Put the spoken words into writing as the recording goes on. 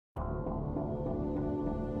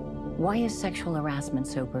Why is sexual harassment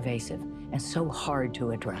so pervasive and so hard to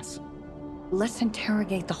address? Let's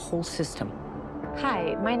interrogate the whole system.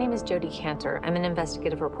 Hi, my name is Jodi Kantor. I'm an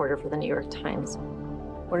investigative reporter for the New York Times.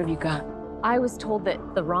 What have you got? I was told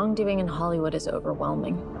that the wrongdoing in Hollywood is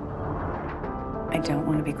overwhelming. I don't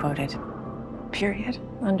want to be quoted. Period.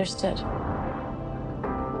 Understood.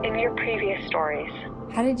 In your previous stories,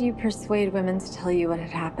 How did you persuade women to tell you what had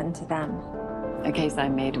happened to them? The case I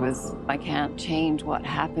made was, I can't change what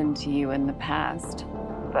happened to you in the past,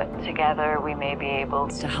 but together we may be able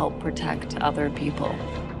to help protect other people.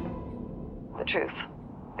 The truth,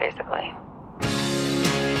 basically.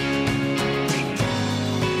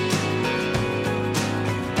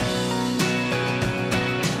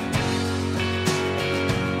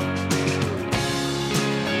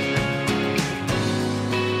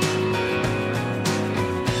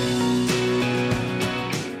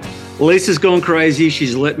 Lisa's gone crazy.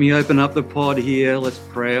 She's let me open up the pod here. Let's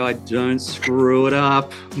pray I don't screw it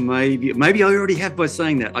up. Maybe I already have by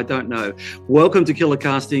saying that. I don't know. Welcome to Killer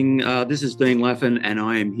Casting. This is Dean Laffin, and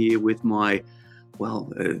I am here with my,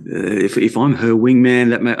 if I'm her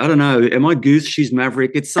wingman, I don't know. Am I Goose? She's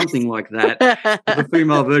Maverick. It's something like that. The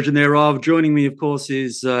female version thereof. Joining me, of course,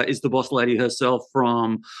 is the boss lady herself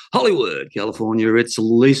from Hollywood, California. It's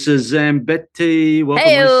Lisa Zambetti. Welcome,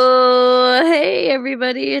 Lisa. Hey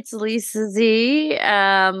everybody, it's Lisa Z.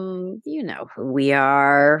 You know who we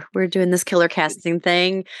are. We're doing this killer casting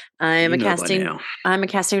thing. I'm a casting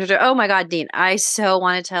director. Oh my God, Dean, I so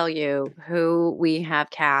want to tell you who we have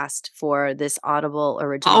cast for this Audible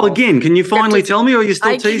original. Oh, again, can you finally tell me, or are you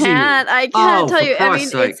still teasing me? I can't tell you. I mean,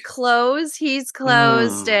 sake. it's closed. He's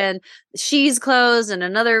closed and she's closed and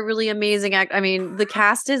another really amazing act. I mean, the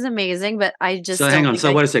cast is amazing, but I just hang on.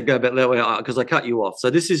 So wait a sec. Go back that way because I cut you off. So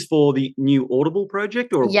this is for the new Audible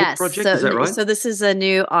project or a book project? Is that right? So this is a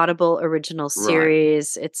new Audible original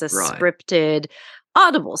series. Right. It's a scripted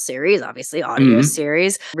Audible series, obviously audio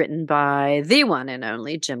series, written by the one and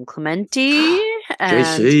only Jim Clemente. And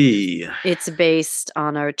JC. It's based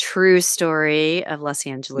on a true story of Los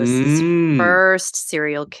Angeles' first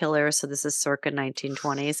serial killer. So this is circa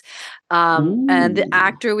 1920s. And the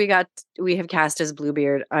actor we have cast as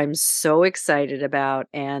Bluebeard, I'm so excited about,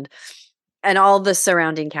 and all the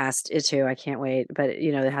surrounding cast too. I can't wait, but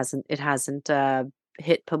it hasn't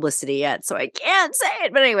hit publicity yet, so I can't say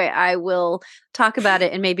it. But anyway, I will talk about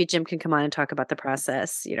it, and maybe Jim can come on and talk about the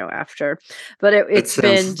process, after. But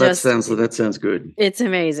that sounds good. It's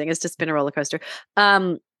amazing. It's just been a roller coaster.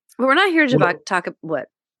 But we're not here to talk what.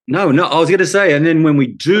 No, I was going to say, and then when we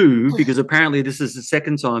do, because apparently this is the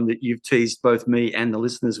second time that you've teased both me and the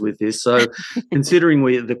listeners with this. So considering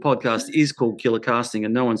the podcast is called Killer Casting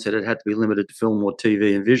and no one said it had to be limited to film or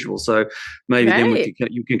TV and visual. So maybe then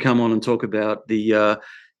you can come on and talk about the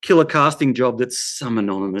killer casting job that some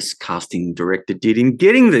anonymous casting director did in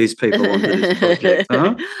getting these people onto this project.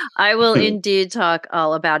 Huh? I will indeed talk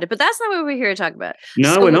all about it, but that's not what we're here to talk about.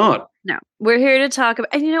 No, we're not. No, we're here to talk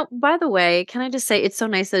about, and by the way, can I just say it's so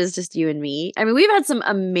nice that it's just you and me. I mean, we've had some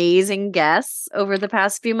amazing guests over the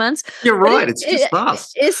past few months. You're right. It's just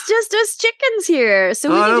us. It's just us chickens here. So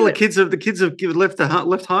the kids have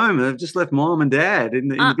left home. They've just left mom and dad in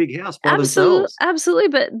the big house by themselves. Absolutely.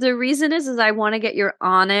 But the reason is I want to get your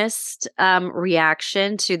honest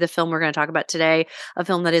reaction to the film we're going to talk about today, a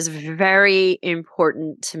film that is very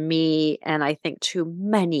important to me and I think to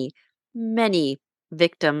many, many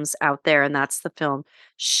victims out there, and that's the film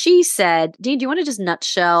She Said. Dean, do you want to just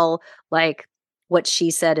nutshell like what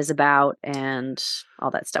She Said is about and all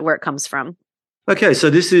that stuff, where it comes from? Okay, so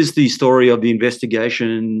this is the story of the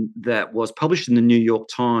investigation that was published in the New York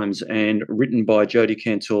Times and written by Jodi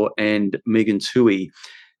Kantor and Megan Twohey.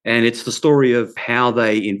 And it's the story of how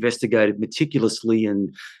they investigated meticulously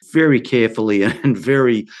and very carefully and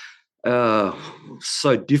very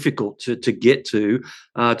so difficult to get to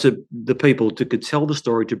the people to could tell the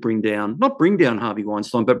story, to not bring down Harvey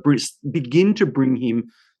Weinstein, but begin to bring him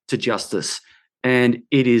to justice. And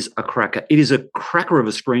it is a cracker. It is a cracker of a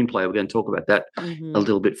screenplay. We're going to talk about that a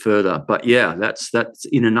little bit further. But yeah, that's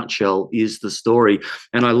in a nutshell is the story.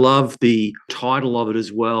 And I love the title of it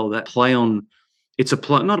as well, that play on. It's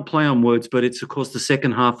not a play on words, but it's, of course, the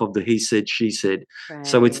second half of the he said, she said. Right.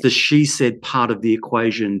 So it's the she said part of the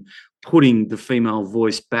equation, putting the female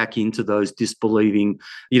voice back into those disbelieving,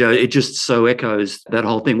 it just so echoes that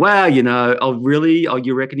whole thing. Wow, oh, really? Oh,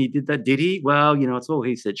 you reckon he did that? Did he? Well, it's all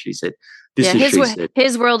he said, she said. This Yeah, is his she word, said.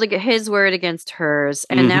 his word against hers,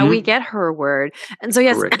 and now we get her word. And so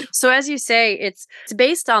yes, Correct. so as you say, it's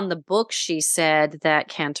based on the book she said that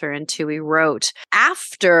Cantor and Toohey wrote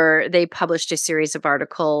after they published a series of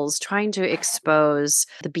articles trying to expose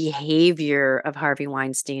the behavior of Harvey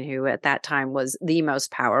Weinstein, who at that time was the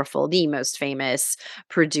most powerful, the most famous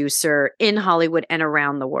producer in Hollywood and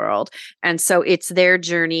around the world. And so it's their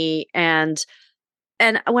journey, and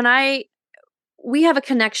we have a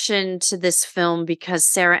connection to this film because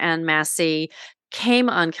Sarah Ann Massey came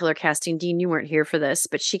on Killer Casting. Dean, you weren't here for this,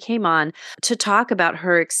 but she came on to talk about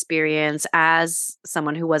her experience as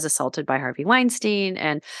someone who was assaulted by Harvey Weinstein,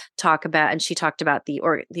 and she talked about the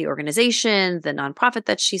organization, the nonprofit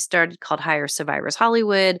that she started called Hire Survivors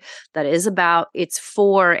Hollywood, it's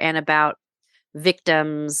for and about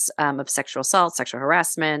victims of sexual assault, sexual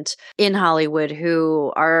harassment in Hollywood,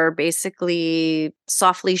 who are basically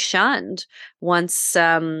softly shunned once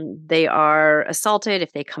they are assaulted.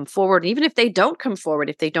 If they come forward, even if they don't come forward,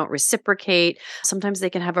 if they don't reciprocate, sometimes they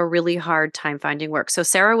can have a really hard time finding work. So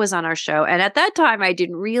Sarah was on our show, and at that time I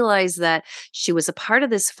didn't realize that she was a part of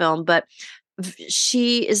this film, but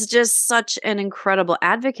she is just such an incredible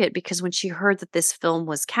advocate, because when she heard that this film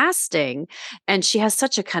was casting and she has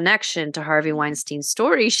such a connection to Harvey Weinstein's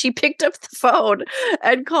story, she picked up the phone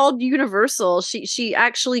and called Universal. She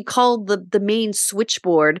actually called the main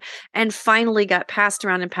switchboard and finally got passed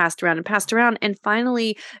around and passed around and passed around, and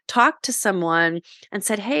finally talked to someone and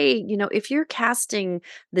said, hey, if you're casting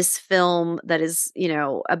this film that is,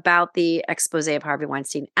 about the expose of Harvey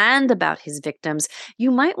Weinstein and about his victims,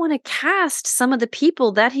 you might want to cast some of the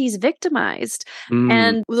people that he's victimized.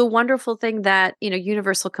 And the wonderful thing that,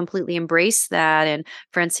 Universal completely embraced that. And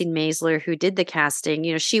Francine Maisler, who did the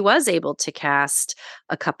casting, she was able to cast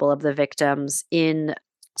a couple of the victims in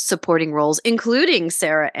supporting roles, including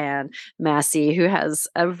Sarah Ann Massey, who has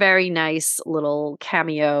a very nice little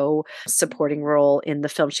cameo supporting role in the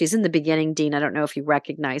film. She's in the beginning, Dean. I don't know if you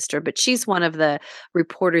recognized her, but she's one of the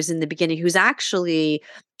reporters in the beginning who's actually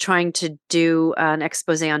trying to do an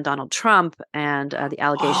expose on Donald Trump and the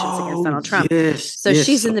allegations against Donald Trump. Yes. So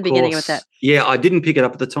she's in the beginning with that. Yeah, I didn't pick it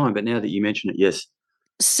up at the time, but now that you mention it, yes.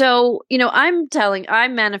 So,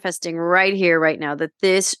 I'm manifesting right here, right now, that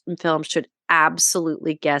this film should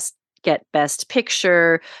absolutely get Best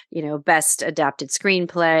Picture, Best Adapted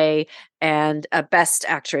Screenplay, and a Best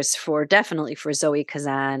Actress definitely for Zoe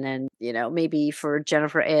Kazan, and maybe for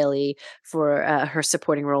Jennifer Ailey for her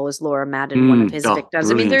supporting role as Laura Madden, one of his victims.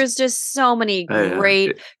 Brilliant. I mean, there's just so many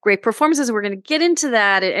great performances. We're going to get into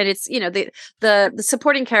that, and it's the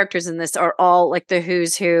supporting characters in this are all like the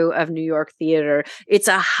who's who of New York theater. It's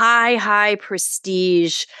a high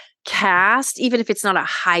prestige cast, even if it's not a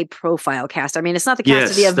high profile cast. I mean, it's not the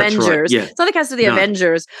cast of the Avengers. Right. Yeah. It's not the cast of the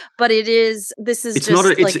Avengers, but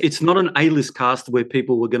it's not an A-list cast where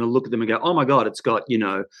people were going to look at them and go, oh my God, it's got,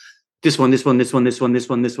 this one, this one, this one, this one, this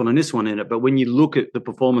one, this one, and this one in it. But when you look at the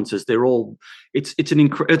performances, they're all,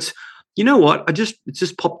 you know what? It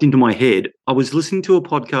just popped into my head. I was listening to a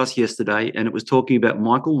podcast yesterday, and it was talking about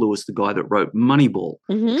Michael Lewis, the guy that wrote Moneyball.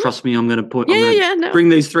 Mm-hmm. Trust me, I'm going to bring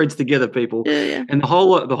these threads together, people. Yeah. And the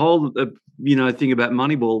whole thing about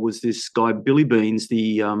Moneyball was this guy Billy Beans,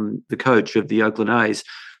 the coach of the Oakland A's,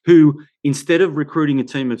 who instead of recruiting a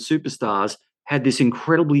team of superstars, had this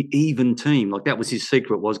incredibly even team. Like, that was his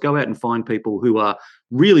secret, was go out and find people who are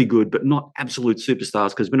really good but not absolute superstars,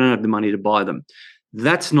 because we don't have the money to buy them.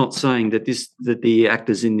 That's not saying that the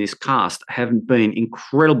actors in this cast haven't been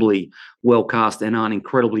incredibly well cast and aren't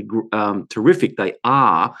incredibly terrific. They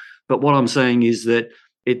are, but what I'm saying is that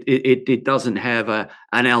it doesn't have an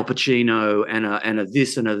Al Pacino and a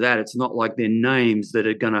this and a that. It's not like they're names that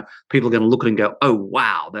people are gonna look at and go, oh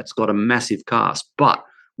wow, that's got a massive cast. But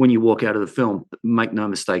when you walk out of the film, make no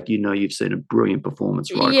mistake, you've seen a brilliant performance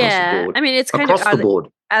across the board. I mean, it's kind across of the board.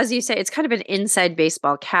 As you say, it's kind of an inside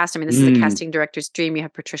baseball cast. I mean, this is a casting director's dream. You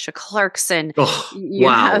have Patricia Clarkson. You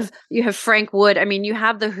have Frank Wood. I mean, you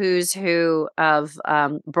have the who's who of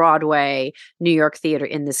Broadway, New York theater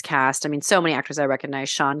in this cast. I mean, so many actors I recognize.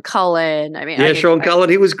 Sean Cullen. I mean, Sean Cullen,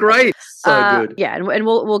 he was great. So good. Yeah, and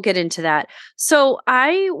we'll get into that. So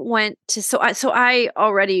I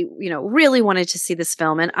already really wanted to see this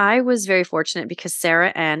film, and I was very fortunate because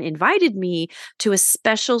Sarah Ann invited me to a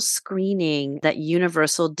special screening that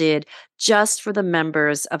Universal did just for the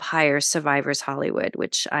members of Hire Survivors Hollywood,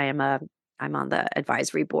 which I'm on the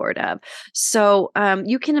advisory board of. So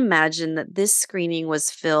you can imagine that this screening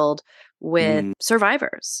was filled with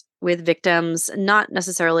survivors, with victims, not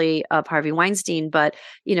necessarily of Harvey Weinstein, but,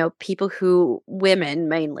 women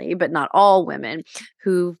mainly, but not all women,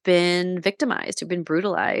 who've been victimized, who've been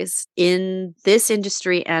brutalized in this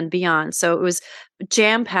industry and beyond. So it was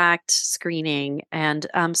jam-packed screening, and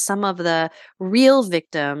some of the real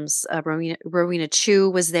victims, Rowena Chu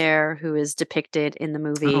was there, who is depicted in the Oh,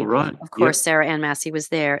 movie. right. Of Yep. course, Sarah Ann Massey was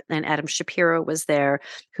there, and Adam Shapiro was there,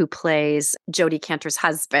 who plays Jodie Cantor's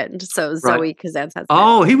husband, so Right. Zoe Kazan's husband.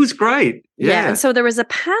 Oh, he was great. Yeah, and Yeah. so there was a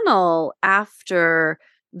panel after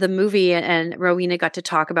the movie, and Rowena got to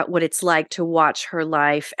talk about what it's like to watch her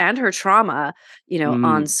life and her trauma,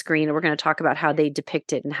 on Mm. screen. And we're going to talk about how they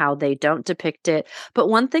depict it and how they don't depict it. But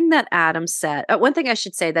one thing that Adam said, one thing I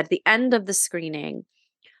should say, that at the end of the screening,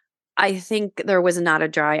 I think there was not a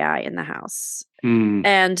dry eye in the house. Mm.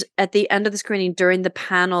 And at the end of the screening, during the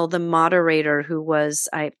panel, the moderator, who was,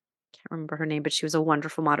 I can't remember her name, but she was a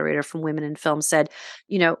wonderful moderator from Women in Film, said,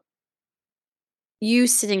 you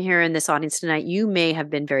sitting here in this audience tonight, you may have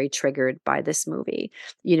been very triggered by this movie.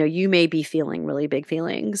 You may be feeling really big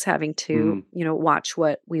feelings having to, Mm. watch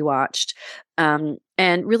what we watched. And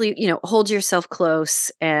really, hold yourself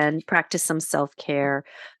close and practice some self-care.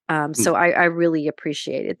 So Mm. I really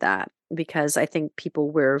appreciated that, because I think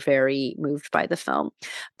people were very moved by the film.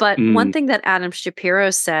 But one Mm. thing that Adam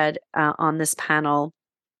Shapiro said on this panel,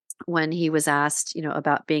 when he was asked,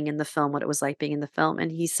 about being in the film, what it was like being in the film.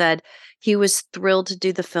 And he said he was thrilled to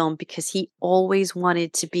do the film because he always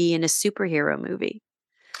wanted to be in a superhero movie.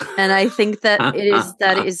 And I think that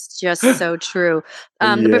is just so true.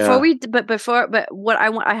 Yeah. But what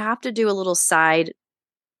I have to do a little side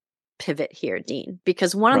pivot here, Dean,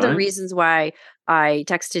 because one of the Right. reasons why I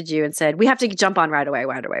texted you and said we have to jump on right away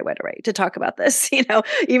to talk about this,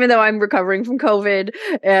 even though I'm recovering from COVID,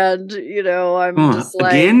 and I'm just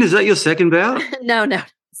like, Again? Is that your second bout? no,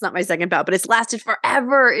 it's not my second bout, but it's lasted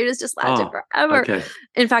forever. It has just lasted Oh, forever. okay.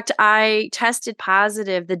 In fact, I tested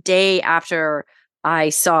positive the day after I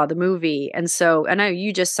saw the movie, and so I know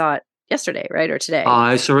you just saw it yesterday, right, or today?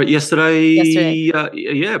 I saw it yesterday. Yesterday.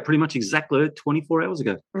 Yeah, pretty much exactly 24 hours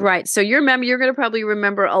ago. Right. So you're going to probably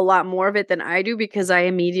remember a lot more of it than I do, because I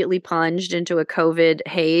immediately plunged into a COVID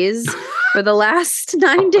haze for the last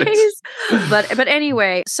 9 days. But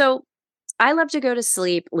anyway, so I love to go to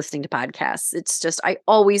sleep listening to podcasts. It's just, I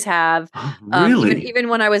always have. Really? Even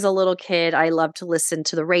when I was a little kid, I loved to listen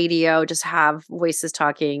to the radio, just have voices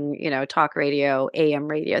talking, talk radio, AM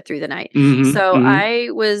radio through the night. Mhm, So mhm. I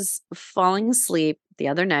was falling asleep the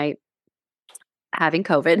other night, having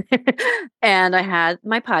COVID, and I had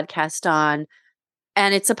my podcast on.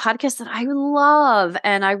 And it's a podcast that I love,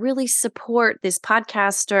 and I really support this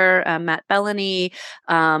podcaster, Matt Bellany.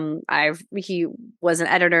 He was an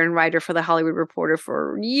editor and writer for The Hollywood Reporter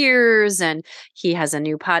for years, and he has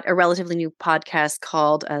a relatively new podcast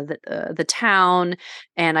called The Town.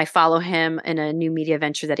 And I follow him in a new media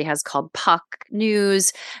venture that he has called Puck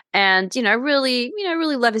News. And I really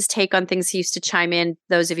love his take on things. He used to chime in.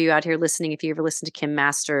 Those of you out here listening, if you ever listen to Kim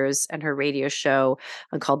Masters and her radio show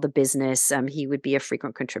called The Business, he would be a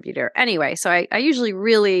frequent contributor. Anyway, so I usually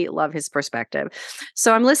really love his perspective.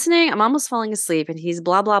 So I'm listening, I'm almost falling asleep, and he's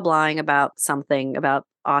blah, blah, blahing about something about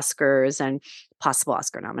Oscars and possible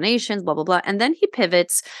Oscar nominations, blah, blah, blah. And then he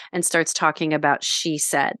pivots and starts talking about She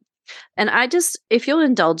Said. And if you'll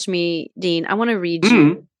indulge me, Dean, I want to read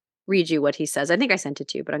you what he says. I think I sent it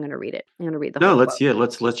to you, but I'm going to read it. I'm going to read the whole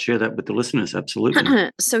quote. Let's share that with the listeners.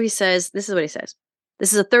 Absolutely. So he says, this is what he says.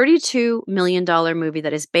 This is a $32 million movie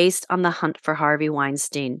that is based on the hunt for Harvey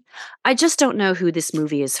Weinstein. I just don't know who this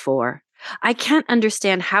movie is for. I can't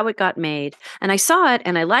understand how it got made, and I saw it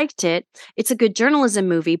and I liked it. It's a good journalism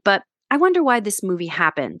movie, but I wonder why this movie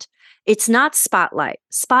happened. It's not Spotlight.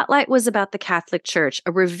 Spotlight was about the Catholic Church,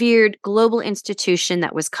 a revered global institution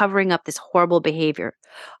that was covering up this horrible behavior.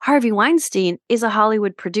 Harvey Weinstein is a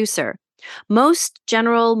Hollywood producer. Most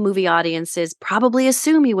general movie audiences probably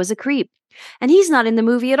assume he was a creep. And he's not in the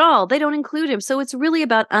movie at all. They don't include him. So it's really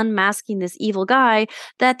about unmasking this evil guy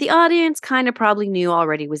that the audience kind of probably knew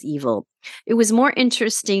already was evil. It was more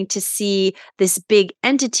interesting to see this big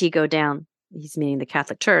entity go down. He's meaning the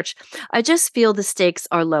Catholic Church. I just feel the stakes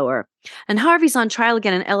are lower. And Harvey's on trial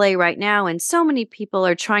again in LA right now, and so many people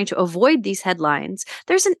are trying to avoid these headlines.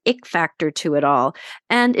 There's an ick factor to it all.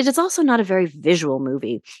 And it is also not a very visual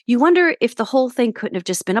movie. You wonder if the whole thing couldn't have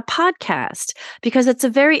just been a podcast, because it's a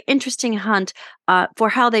very interesting hunt for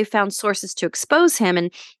how they found sources to expose him.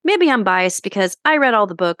 And maybe I'm biased because I read all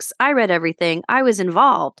the books, I read everything, I was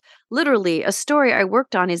involved. Literally, a story I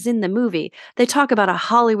worked on is in the movie. They talk about a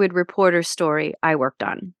Hollywood Reporter story I worked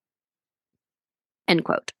on. End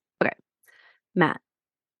quote. Okay. Matt,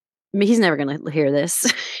 he's never going to hear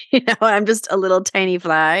this. I'm just a little tiny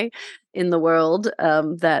fly in the world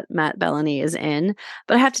that Matt Bellany is in.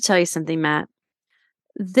 But I have to tell you something, Matt.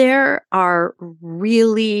 There are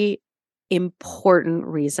really important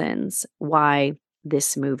reasons why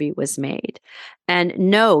this movie was made. And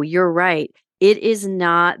no, you're right. It is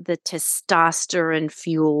not the testosterone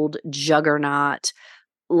fueled juggernaut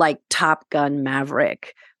like Top Gun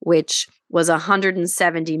Maverick, which was a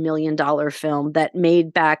 $170 million film that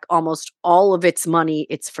made back almost all of its money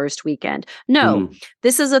its first weekend. No,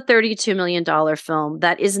 this is a $32 million film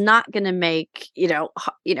that is not going to make,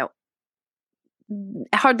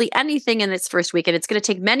 hardly anything in its first weekend. It's going to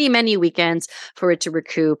take many, many weekends for it to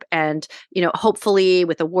recoup. And, hopefully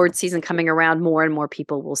with award season coming around, more and more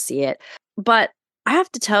people will see it. But I have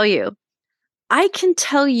to tell you, I can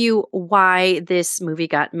tell you why this movie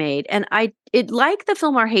got made. And like the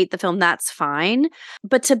film or hate the film, that's fine.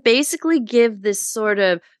 But to basically give this sort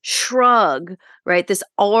of shrug, right? This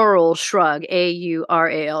oral shrug,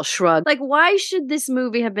 AURAL shrug. Like, why should this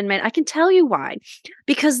movie have been made? I can tell you why.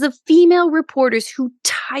 Because the female reporters who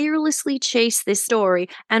tirelessly chased this story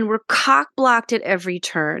and were cock-blocked at every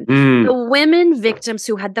turn, the women victims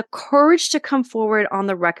who had the courage to come forward on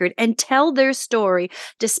the record and tell their story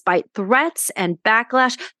despite threats and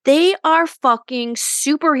backlash, they are fucking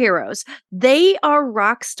superheroes. They are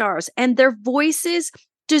rock stars, and their voices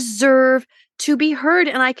deserve to be heard.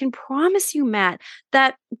 And I can promise you, Matt,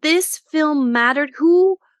 that this film mattered.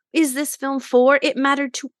 Who is this film for? It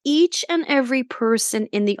mattered to each and every person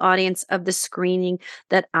in the audience of the screening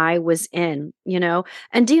that I was in,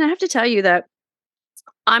 And Dean, I have to tell you that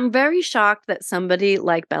I'm very shocked that somebody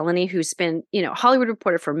like Bellany, who's been, Hollywood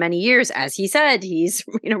Reporter for many years, as he said, he's,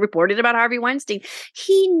 reported about Harvey Weinstein.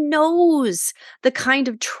 He knows the kind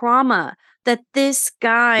of trauma that this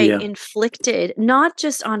guy inflicted, not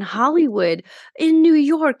just on Hollywood, in New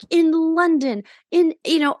York, in London, in,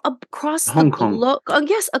 across Hong Kong.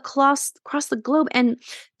 Across the globe. And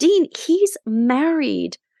Dean, he's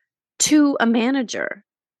married to a manager.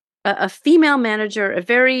 A female manager, a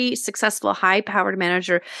very successful, high-powered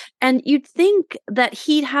manager. And you'd think that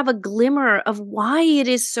he'd have a glimmer of why it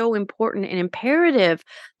is so important and imperative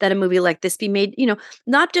that a movie like this be made,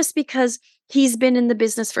 not just because he's been in the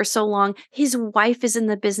business for so long, his wife is in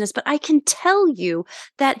the business, but I can tell you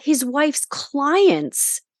that his wife's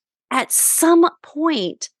clients at some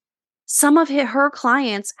point, some of her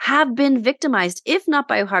clients have been victimized, if not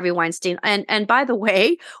by Harvey Weinstein. And by the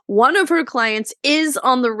way, one of her clients is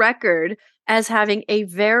on the record as having a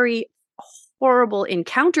very horrible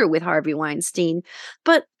encounter with Harvey Weinstein.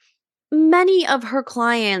 But many of her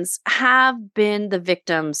clients have been the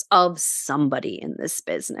victims of somebody in this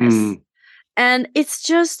business. And it's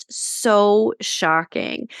just so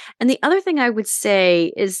shocking. And the other thing I would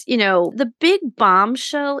say is, the big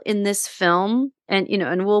bombshell in this film, and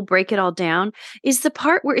we'll break it all down, is the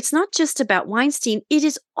part where it's not just about Weinstein, it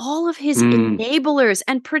is all of his enablers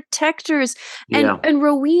and protectors and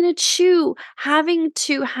Rowena Chu having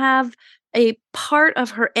to have a part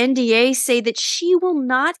of her NDA say that she will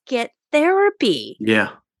not get therapy. Yeah.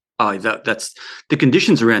 Oh, that's the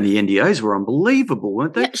conditions around the NDAs were unbelievable,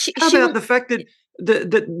 weren't they? How about the fact that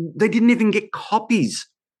they didn't even get copies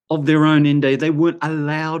of their own NDA? They weren't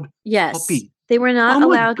allowed copies. They were not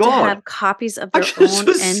allowed to have copies of their own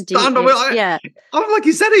NDA. I'm like,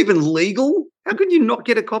 is that even legal? How can you not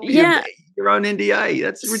get a copy of your own NDA?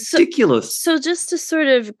 That's ridiculous. So just to sort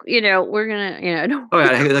of, we're gonna, all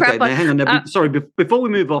right, okay. Now, hang on. Now, sorry, before we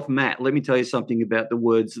move off, Matt, let me tell you something about the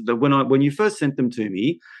words that when you first sent them to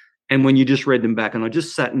me, and when you just read them back, and I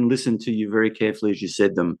just sat and listened to you very carefully as you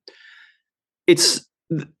said them,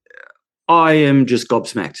 I am just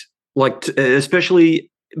gobsmacked. Like, especially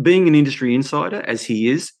being an industry insider as he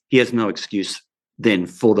is, he has no excuse then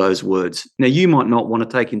for those words. Now, you might not want to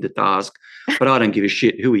take him to task, but I don't give a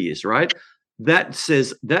shit who he is, right? That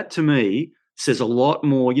to me says a lot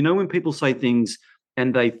more. When people say things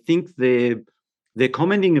and they think they're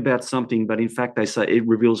commenting about something, but in fact they say it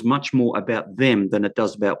reveals much more about them than it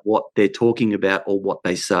does about what they're talking about or what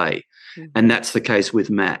they say. And that's the case with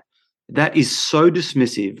Matt. That is so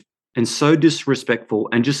dismissive and so disrespectful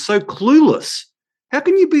and just so clueless. How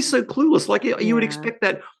can you be so clueless? Like you would expect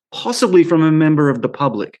that possibly from a member of the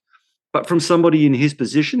public, but from somebody in his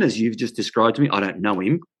position, as you've just described to me. I don't know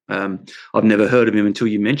him. I've never heard of him until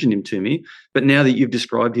you mentioned him to me. But now that you've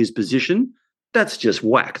described his position, that's just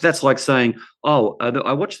whack. That's like saying, I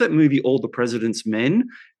watched that movie, All the President's Men,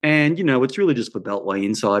 and, it's really just for Beltway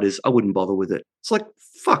insiders. I wouldn't bother with it. It's like,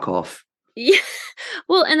 fuck off. Yeah.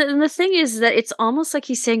 Well, and the thing is that it's almost like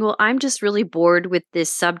he's saying, well, I'm just really bored with this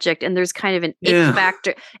subject. And there's kind of an ick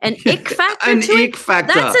factor. An ick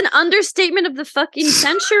factor. That's an understatement of the fucking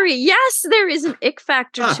century. Yes, there is an ick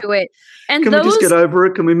factor to it. And can we just get over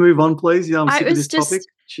it? Can we move on, please? Yeah, I'm sick of this topic.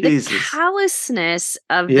 The Jesus. callousness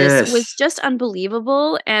of this was Yes. just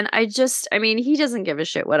unbelievable, and I mean, he doesn't give a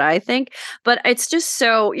shit what I think, but it's just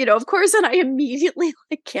so, of course, and I immediately,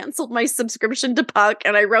 canceled my subscription to Puck,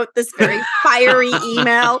 and I wrote this very fiery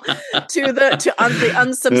email to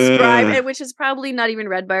unsubscribe, Uh, and which is probably not even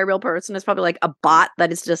read by a real person. It's probably like a bot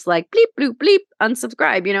that is just like, bleep, bloop, bleep,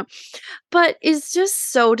 unsubscribe. But it's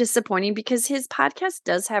just so disappointing because his podcast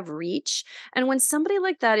does have reach, and when somebody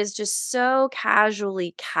like that is just so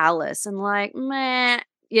casually callous and like, meh,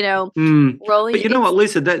 rolling, But you know it's what,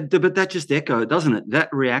 Lisa? That just echoed, doesn't it? That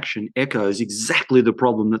reaction echoes exactly the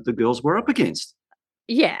problem that the girls were up against.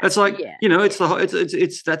 yeah, It's like, yeah, it's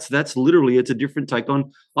the that's literally, it's a different take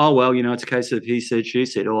on, oh well, it's a case of he said, she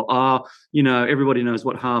said, or everybody knows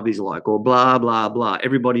what Harvey's like, or blah blah blah.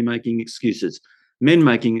 Everybody making excuses, men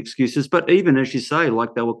making excuses. But even as you say,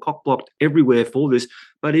 like, they were cock blocked everywhere for this.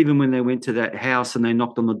 But even when they went to that house and they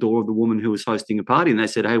knocked on the door of the woman who was hosting a party and they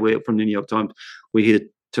said, "Hey, we're from the New York Times. We're here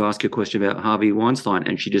to ask you a question about Harvey Weinstein,"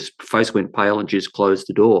 and she just face went pale and she just closed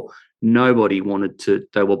the door. Nobody wanted to.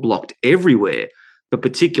 They were blocked everywhere, but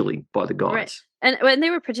particularly by the right. guys. And when they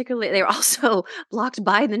were also blocked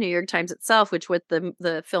by the New York Times itself, which what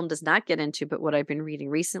the film does not get into, but what I've been reading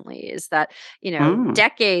recently is that, Oh.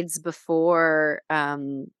 decades before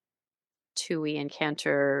Tui and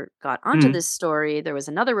Cantor got onto this story, there was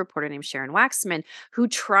another reporter named Sharon Waxman who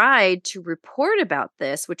tried to report about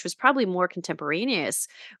this, which was probably more contemporaneous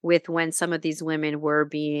with when some of these women were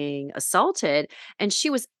being assaulted. And she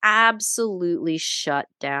was absolutely shut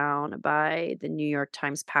down by the New York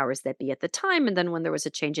Times powers that be at the time. And then when there was a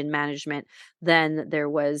change in management, then there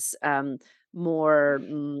was more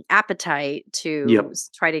appetite to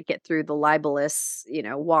try to get through the libelous,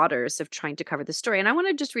 waters of trying to cover the story. And I want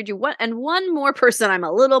to just read you one more person I'm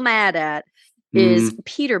a little mad at is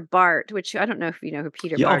Peter Bart, which I don't know if you know who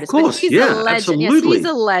Peter Yeah, Bart of is, but course. he's a Yeah, legend. Yes, absolutely. he's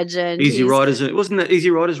a legend. Easy Riders. Wasn't that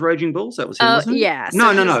Easy Riders Raging Bulls? That was him, wasn't it? Yeah.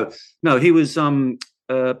 So No. He was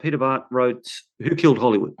Peter Bart wrote Who Killed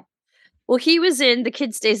Hollywood? Well, he was in The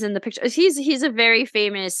Kid Stays in the Picture. He's a very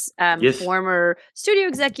famous Yes. former studio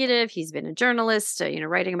executive. He's been a journalist,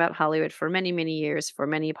 writing about Hollywood for many, many years for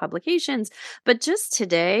many publications. But just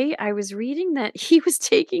today, I was reading that he was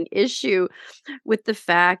taking issue with the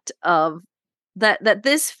fact of that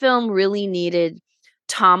this film really needed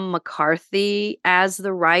Tom McCarthy as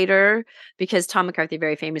the writer, because Tom McCarthy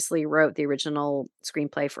very famously wrote the original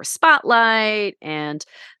screenplay for Spotlight, and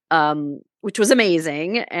which was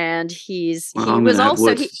amazing. And he I'm was going to have also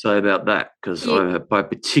words to say about that because he- I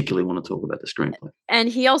particularly want to talk about the screenplay. and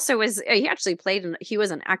he also was he actually played he was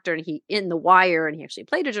an actor, and he in The Wire, and he actually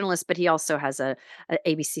played a journalist, but he also has a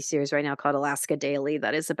ABC series right now called Alaska Daily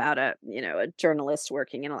that is about a journalist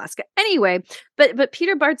working in Alaska. Anyway, but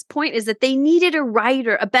Peter Bart's point is that they needed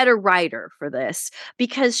a better writer for this,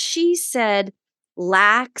 because she said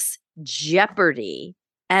lacks jeopardy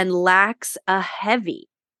and lacks a heavy.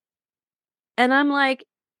 And I'm like,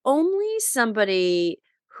 only somebody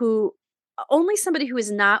who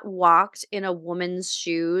has not walked in a woman's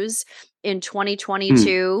shoes in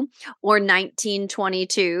 2022 or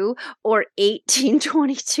 1922 or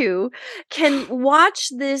 1822 can watch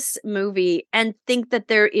this movie and think that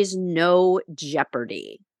there is no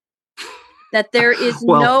jeopardy, that there is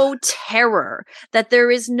no terror, that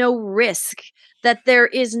there is no risk, that there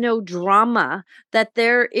is no drama, that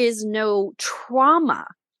there is no trauma.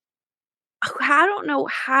 I don't know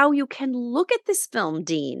how you can look at this film,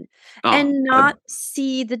 Dean, and not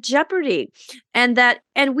see the jeopardy. And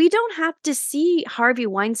we don't have to see Harvey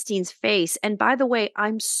Weinstein's face. And by the way,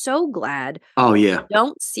 I'm so glad you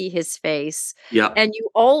don't see his face. Yeah. And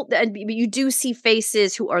you do see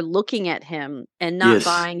faces who are looking at him and not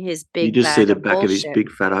buying his big You just bag see the of back of his bullshit. big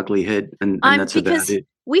fat ugly head, and that's about Because it.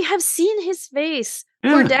 we have seen his face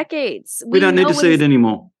for decades. We don't need to see it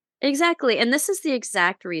anymore. Exactly. And this is the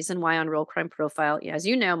exact reason why on Real Crime Profile, as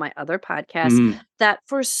you know, my other podcast, that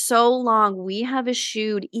for so long we have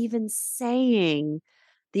eschewed even saying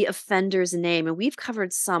the offender's name. And we've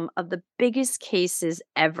covered some of the biggest cases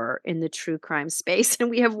ever in the true crime space.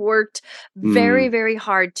 And we have worked very, very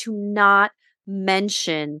hard to not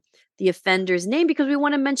mention the offender's name, because we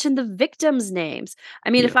want to mention the victims' names. I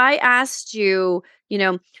mean, if I asked you,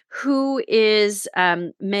 who is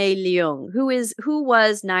Mei Leung? Who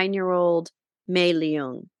was 9-year-old Mei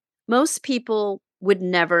Leung? Most people would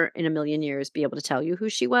never in a million years be able to tell you who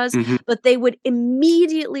she was, but they would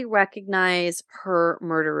immediately recognize her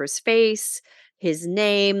murderer's face, his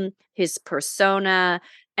name, his persona.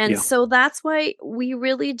 And so that's why we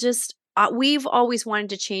really just we've always wanted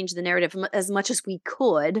to change the narrative as much as we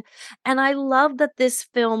could. And I love that this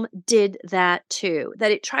film did that too,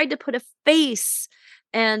 that it tried to put a face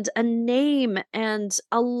and a name and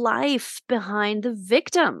a life behind the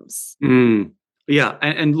victims. Yeah,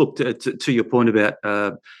 and look, to your point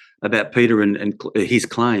about Peter and his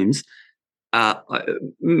claims,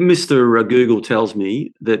 Mr. Google tells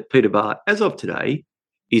me that Peter Bart, as of today,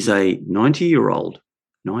 is a 90-year-old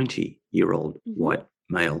white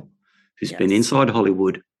male who's been inside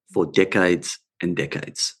Hollywood for decades and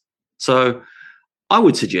decades. So I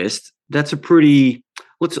would suggest that's a pretty.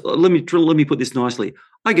 Let me put this nicely.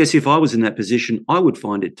 I guess if I was in that position, I would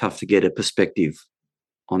find it tough to get a perspective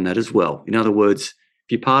on that as well. In other words,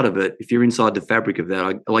 if you're part of it, if you're inside the fabric of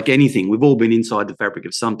that, like anything, we've all been inside the fabric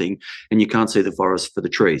of something, and you can't see the forest for the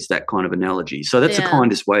trees. That kind of analogy. So that's the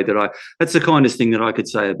kindest way that's the kindest thing that I could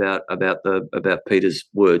say about Peter's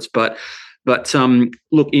words. But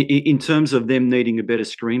look, in terms of them needing a better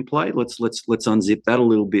screenplay, let's unzip that a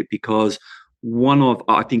little bit, because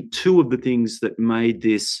I think two of the things that made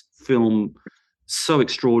this film so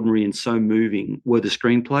extraordinary and so moving were the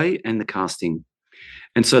screenplay and the casting.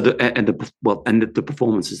 And so the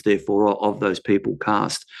performances, therefore, of those people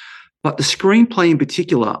cast. But the screenplay in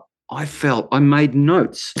particular, I made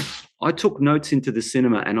notes. I took notes into the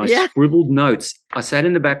cinema and I scribbled notes. I sat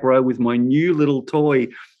in the back row with my new little toy,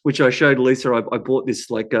 which I showed Lisa. I bought this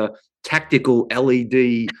like a tactical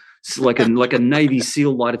LED, like a Navy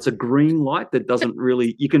SEAL light. It's a green light that doesn't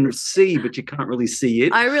really, you can see, but you can't really see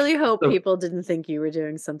it. I really hope people didn't think you were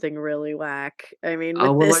doing something really whack. I mean,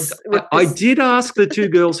 I did ask the two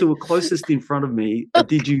girls who were closest in front of me,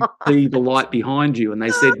 did you see the light behind you? And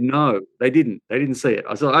they said no, they didn't. They didn't see it.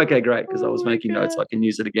 I said, okay, great, because I was making notes. I can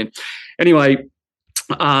use it again. Anyway,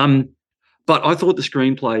 but I thought the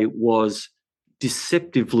screenplay was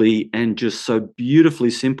deceptively and just so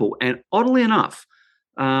beautifully simple. And oddly enough,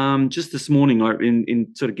 just this morning, in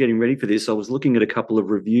sort of getting ready for this, I was looking at a couple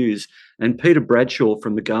of reviews, and Peter Bradshaw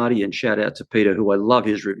from The Guardian, shout out to Peter, who I love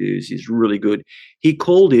his reviews. He's really good. He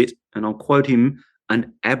called it, and I'll quote him,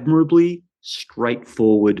 an admirably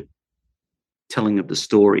straightforward telling of the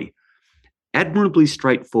story. Admirably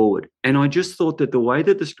straightforward. And I just thought that the way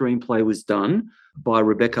that the screenplay was done by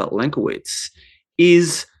Rebecca Lankowitz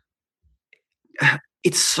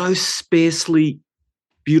it's so sparsely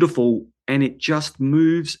beautiful, and it just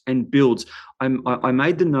moves and builds. I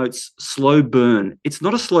made the notes slow burn. It's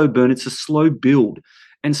not a slow burn, it's a slow build.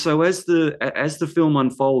 And so as the film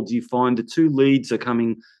unfolds, you find the two leads are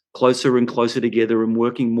coming closer and closer together and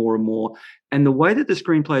working more and more. And the way that the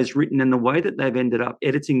screenplay is written and the way that they've ended up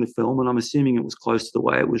editing the film, and I'm assuming it was close to the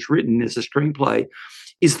way it was written as a screenplay,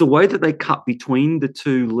 is the way that they cut between the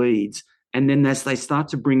two leads. And then as they start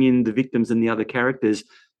to bring in the victims and the other characters,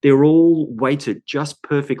 they're all weighted just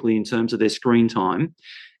perfectly in terms of their screen time.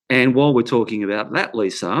 And while we're talking about that,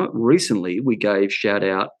 Lisa, recently we gave shout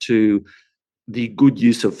out to the good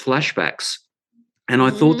use of flashbacks. And I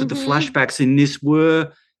thought that the flashbacks in this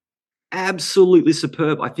were absolutely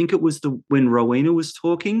superb. I think it was when Rowena was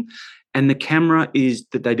talking, and the camera is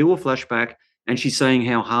that they do a flashback, and she's saying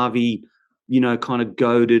how Harvey, kind of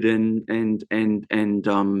goaded and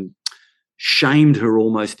shamed her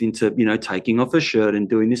almost into, taking off her shirt and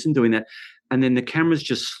doing this and doing that. And then the camera's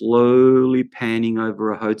just slowly panning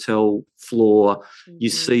over a hotel floor. Mm-hmm. You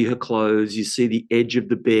see her clothes, you see the edge of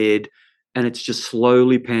the bed, and it's just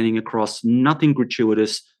slowly panning across, nothing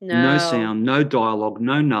gratuitous, no sound, no dialogue,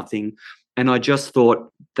 no nothing. And I just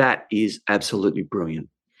thought that is absolutely brilliant.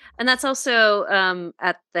 And that's also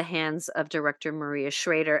at the hands of director Maria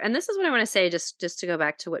Schrader. And this is what I want to say, just to go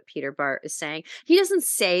back to what Peter Bart is saying. He doesn't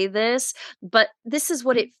say this, but this is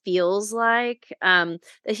what it feels like. That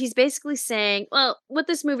he's basically saying, well, what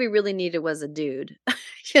this movie really needed was a dude.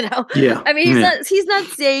 Yeah. I mean, he's not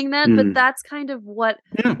saying that, but that's kind of what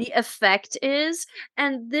the effect is.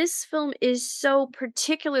 And this film is so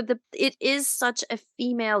particular. It is such a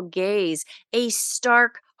female gaze, a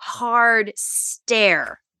stark, hard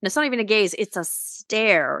stare. And it's not even a gaze, it's a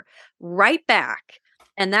stare right back.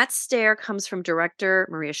 And that stare comes from director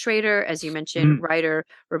Maria Schrader, as you mentioned, writer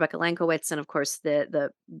Rebecca Lankowitz, and of course the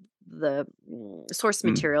source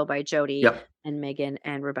material by Jody and Megan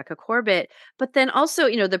and Rebecca Corbett. But then also,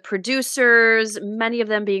 the producers, many of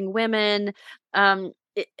them being women, and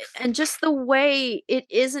just the way it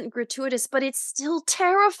isn't gratuitous, but it's still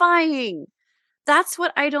terrifying. That's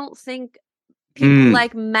what I don't think people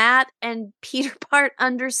like Matt and Peter Bart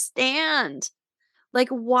understand. Like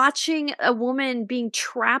watching a woman being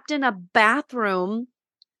trapped in a bathroom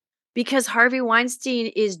because Harvey Weinstein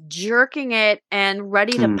is jerking it and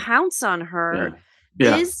ready to pounce on her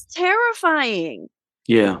is terrifying.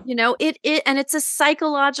 Yeah. You know, it and it's a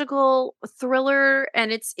psychological thriller,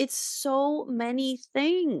 and it's so many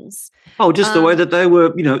things. Oh, just the way Um, that they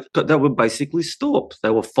were, they were basically stalked. They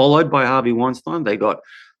were followed by Harvey Weinstein. They got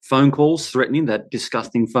phone calls threatening, that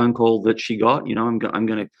disgusting phone call that she got. I'm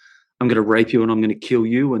gonna rape you and I'm gonna kill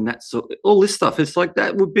you, and that's all this stuff. It's like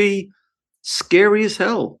that would be scary as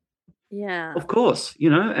hell. yeah. Of course,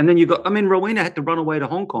 and then Rowena had to run away to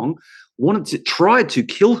Hong Kong, tried to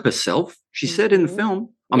kill herself. She said in the Mhm. film,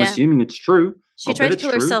 I'm Yeah. assuming it's true. She I'll tried bet to it's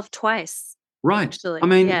kill true. herself twice, Right. actually. I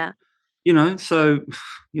mean, Yeah. so,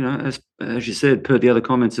 as you said, per the other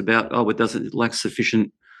comments about, it lacks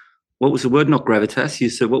sufficient, what was the word? Not gravitas. You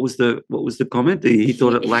said, what was the comment? He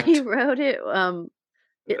thought it lacked, He wrote it,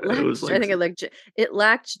 it it was lacked I like think it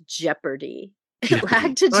lacked jeopardy. It jeopardy.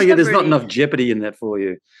 lacked Oh yeah, there's not jeopardy. enough jeopardy in that for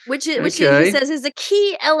you. Which he Okay. says is a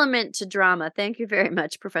key element to drama. Thank you very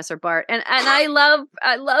much, Professor Bart. And I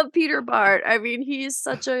love Peter Bart. I mean, he's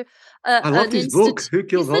such I loved his book. Who he's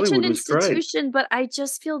Killed such an Hollywood was great. institution, but I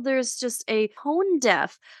just feel there's just a tone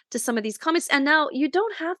deaf to some of these comments. And now you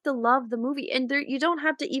don't have to love the movie, and you don't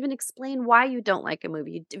have to even explain why you don't like a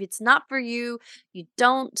movie. If it's not for you, you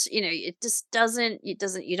don't, it just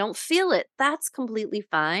you don't feel it. That's completely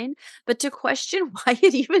fine. But to question why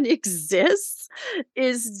it even exists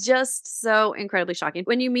is just so incredibly shocking.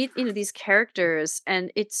 When you meet, these characters, and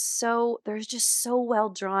they're just so well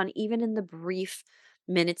drawn, even in the brief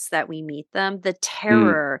minutes that we meet them, the Mm.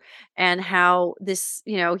 terror, and how this,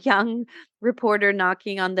 young reporter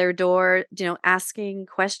knocking on their door, asking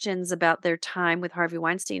questions about their time with Harvey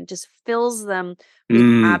Weinstein just fills them with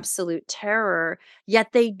Mm. absolute terror. Yet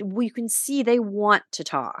we can see they want to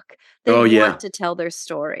talk. They Oh yeah. want to tell their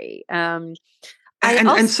story. And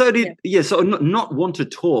so Yeah. so not want to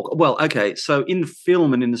talk. Well, okay. So in the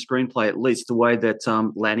film and in the screenplay, at least, the way that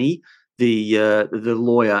Lanny, the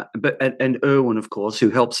lawyer, and Irwin, of course,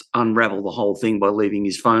 who helps unravel the whole thing by leaving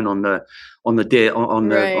his phone on the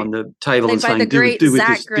Right. table Played and by saying, the great do with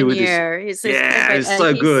Zach this, do with this. Grenier. He's played Yeah, by, it's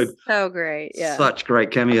so he's good. so great. Yeah. Such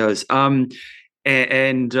great cameos.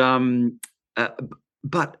 And uh,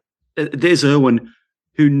 but there's Irwin,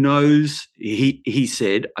 who knows. He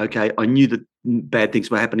said, okay, I knew that bad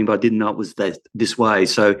things were happening, but I didn't know it was this way.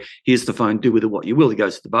 So here's the phone, do with it what you will. He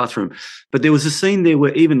goes to the bathroom. But there was a scene there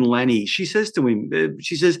where even Lanny, she says to him,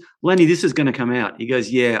 Lanny, this is going to come out. He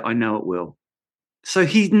goes, yeah, I know it will. So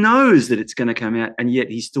he knows that it's going to come out, and yet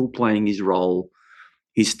he's still playing his role.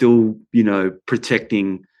 He's still,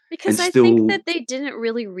 protecting. Because and I still, think that they didn't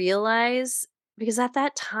really realize, because at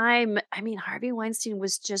that time, I mean, Harvey Weinstein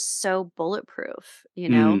was just so bulletproof,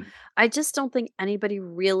 Mm. I just don't think anybody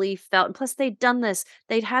really felt, and plus they'd done this,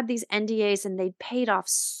 they'd had these NDAs, and they'd paid off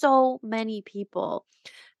so many people.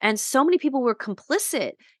 And so many people were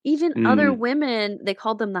complicit. Even other Mm. women, they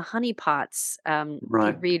called them the honeypots. If you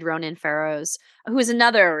Right. read Ronan Farrow's, who is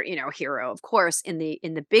another, hero, of course, in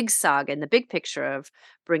the big saga, in the big picture of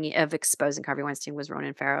exposing Harvey Weinstein, was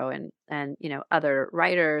Ronan Farrow, and other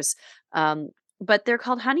writers. But they're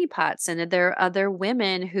called honeypots, and there are other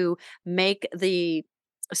women who make the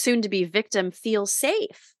soon-to-be victim feel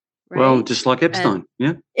safe, Well, right? just like And Epstein.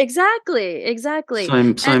 Yeah. exactly.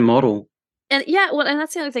 Same model. And yeah, well, and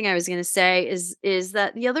that's the other thing I was gonna say is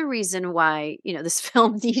that the other reason why, this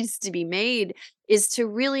film needs to be made is to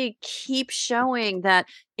really keep showing that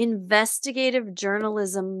investigative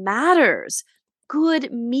journalism matters.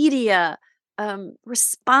 Good media,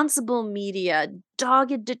 responsible media,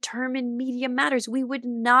 dogged, determined media matters. We would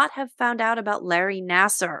not have found out about Larry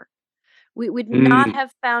Nasser. We would not Mm.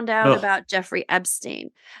 have found out Ugh. about Jeffrey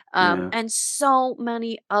Epstein, Yeah. and so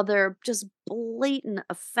many other just blatant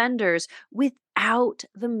offenders without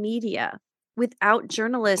the media, without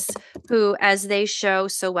journalists who, as they show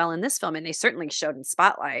so well in this film, and they certainly showed in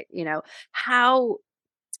Spotlight,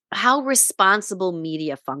 how responsible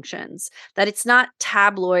media functions. That it's not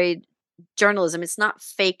tabloid journalism. It's not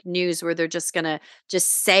fake news where they're just gonna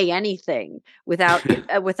just say anything without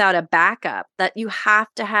a backup. That you have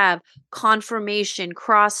to have confirmation,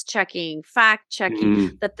 cross-checking, fact-checking.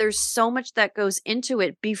 Mm. That there's so much that goes into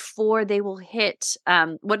it before they will hit.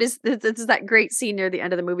 What is this is that great scene near the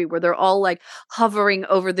end of the movie where they're all like hovering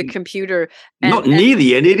over the computer, Not and near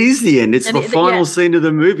the end. It is the end. It's and the final scene of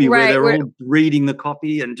the movie where right, they're where all reading the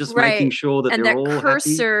copy and just making right. sure that And they're that all happy.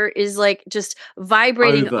 cursor is like just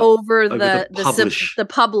vibrating Over. over over the publish. the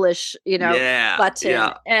publish, Yeah, button,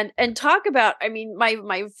 yeah, and talk about, I mean, my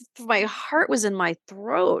heart was in my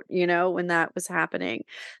throat, when that was happening.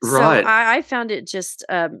 So right. I found it just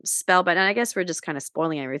spellbound, and I guess we're just kind of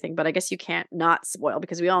spoiling everything, but I guess you can't not spoil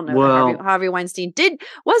because we all know that Well, Harvey Weinstein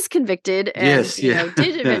was convicted and yes, yeah.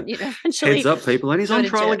 did Heads eventually up, people, and he's go on to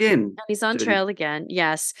trial jail. again. And he's on Dirty. trail again,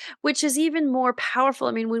 yes, which is even more powerful.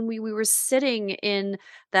 I mean, when we were sitting in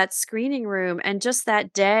that screening room, and just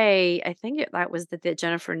that day, I think that was that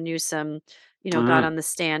Jennifer Newsom, got Ah, on the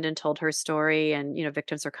stand and told her story, and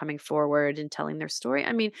victims are coming forward and telling their story.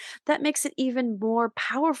 I mean, that makes it even more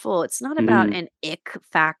powerful. It's not about mm. an ick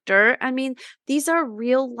factor. I mean, these are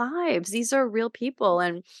real lives. These are real people,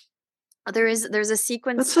 and there's a That's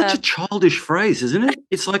sequence such a of childish phrase, isn't it?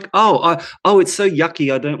 It's like, it's so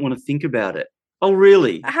yucky, I don't want to think about it. Oh,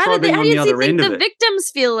 really? Try being how on do the you other think end of the it. victims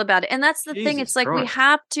feel about it? And that's the thing. Jesus It's like we Christ.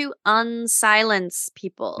 have to unsilence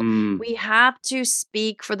people. Mm, We have to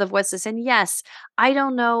speak for the voiceless. And yes, I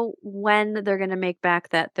don't know when they're going to make back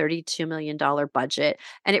that $32 million budget.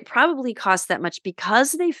 And it probably cost that much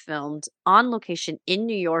because they filmed on location in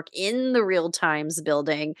New York in the Real Times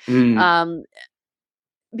building. mm. Um,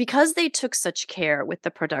 because they took such care with the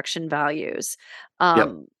production values. Yep.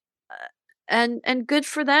 Um, and good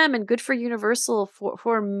for them, and good for Universal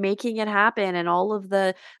for making it happen, and all of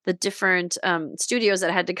the different studios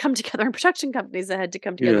that had to come together, and production companies that had to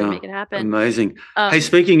come together and Yeah. make it happen. Amazing. Hey, Um,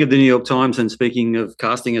 speaking of the New York Times and speaking of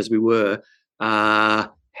casting as we were,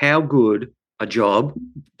 how good a job,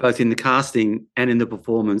 both in the casting and in the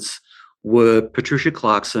performance, were Patricia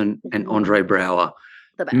Clarkson and mhm, Andre Braugher.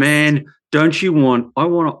 the best. Man, don't you want?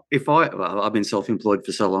 Well, I've been self-employed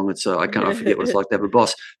for so long, I forget what it's like to have a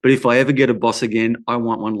boss. But if I ever get a boss again, I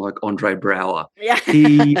want one like Andre Braugher. Yeah.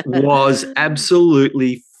 He was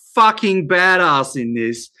absolutely fucking badass in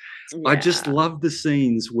this. I just Yeah. love the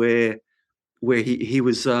scenes where he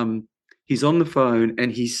was he's on the phone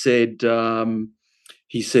and he said let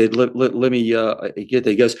me get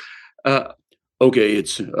there. He goes, uh, okay,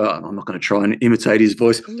 I'm not going to try and imitate his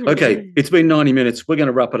voice. Okay, it's been 90 minutes. We're going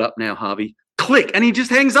to wrap it up now, Harvey. Click, and he just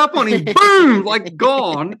hangs up on him. Boom, like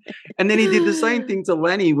gone. And then he did the same thing to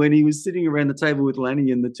Lanny when he was sitting around the table with Lanny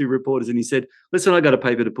and the two reporters, and he said, "Listen, I got a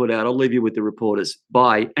paper to put out. I'll leave you with the reporters.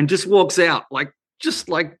 Bye." And just walks out just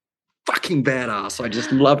like fucking badass. I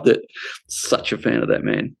just loved it. Such a fan of that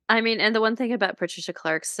man. I mean, and the one thing about Patricia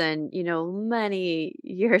Clarkson, many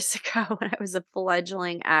years ago when I was a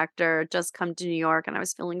fledgling actor, just come to New York, and I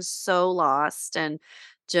was feeling so lost and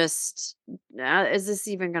just, is this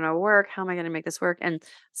even going to work? How am I going to make this work? And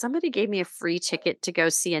somebody gave me a free ticket to go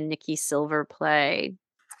see a Nikki Silver play.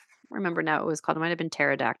 Remember now what it was called. It might have been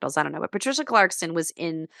Pterodactyls. I don't know. But Patricia Clarkson was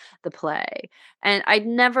in the play. And I'd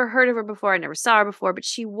never heard of her before. I never saw her before. But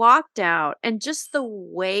she walked out, and just the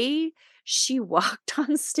way she walked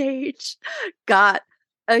on stage got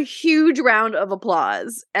a huge round of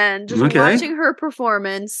applause. And just Okay. watching her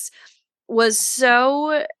performance was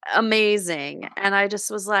so amazing. And I just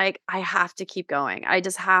was like, I have to keep going. I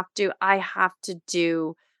have to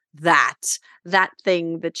do that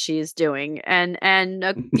thing that she's doing. And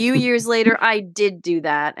a few years later I did do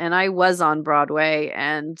that, and I was on Broadway,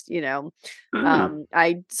 and Ah,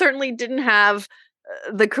 I certainly didn't have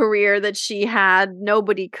the career that she had.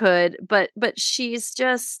 Nobody could, but she's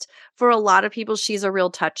just, for a lot of people, she's a real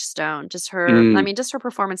touchstone. Just her, I mm. mean, just her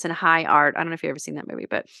performance in High Art. I don't know if you've ever seen that movie,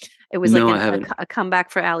 but it was like No, I haven't. a comeback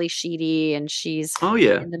for Ali Sheedy, and she's Oh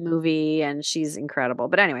yeah. in the movie, and she's incredible.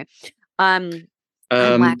 But anyway, um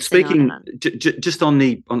I'm waxing on and Speaking on. just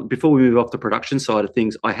on before we move off the production side of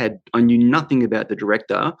things, I knew nothing about the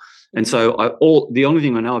director, and Mhm. so the only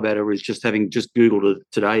thing I know about her is just having just Googled it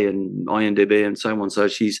today and IMDb and so on. So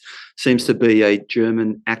she seems to be a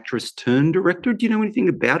German actress turned director. Do you know anything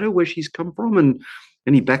about her, where she's come from, and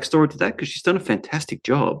any backstory to that? Because she's done a fantastic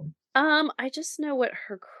job. I just know what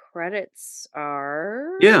her credits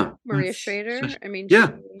are. Yeah, Maria Schrader. I mean,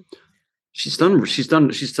 yeah. she. She's done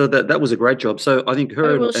that was a great job. So I think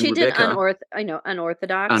her Oh, well, and she did Rebecca,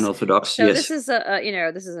 unorthodox. unorthodox, So this yes. is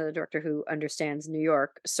this is a director who understands New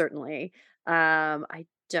York, certainly. I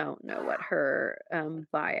don't know what her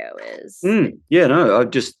bio is. Yeah, no,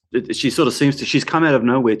 she sort of seems to, she's come out of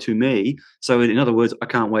nowhere to me. So in other words, I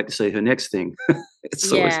can't wait to see her next thing.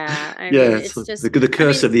 It's always, Yeah, I yeah, mean, it's it's just, the I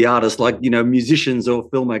curse mean, of the artist, like, musicians or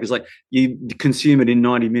filmmakers, like you consume it in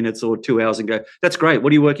 90 minutes or 2 hours and go, that's great.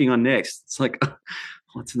 What are you working on next? It's like,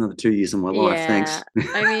 oh, it's another 2 years of my life. Thanks. yeah.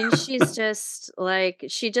 I mean, she's just like,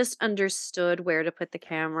 she just understood where to put the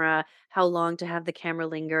camera, how long to have the camera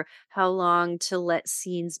linger, how long to let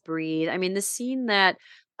scenes breathe. I mean, the scene that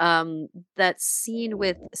that scene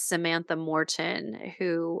with Samantha Morton,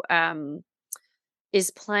 who is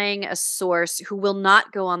playing a source who will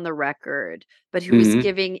not go on the record, but who is Mhm.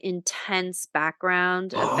 giving intense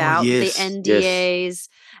background Oh, about the yes, yes. NDAs.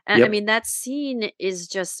 And I Yep. mean, that scene is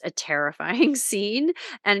just a terrifying scene.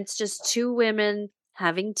 And it's just two women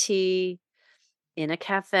having tea in a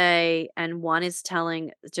cafe, and one is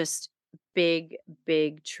telling just big,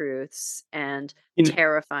 big truths and You kn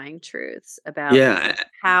terrifying truths about Yeah,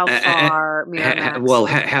 how a far well, Miramax would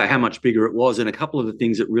how go. much bigger it was, and a couple of the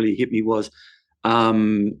things that really hit me was,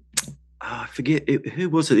 um, I forget who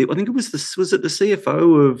was it? I think it was the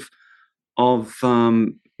CFO of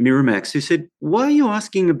Miramax who said, "Why are you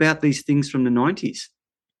asking about these things from the 90s?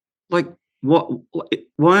 Like, why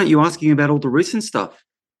aren't you asking about all the recent stuff?"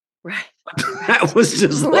 Right. That Right. was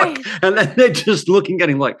just like, Right. and then they're just looking at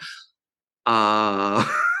him like, "Ah."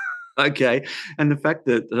 Okay. And the fact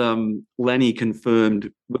that Lanny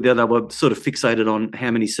confirmed that they were sort of fixated on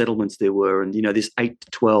how many settlements there were, and this 8 to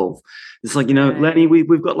 12. It's like, Lanny, Right.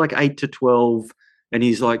 we've got like 8 to 12, and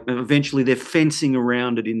he's like, eventually they're fencing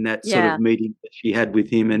around it in that sort of Yeah. meeting that she had with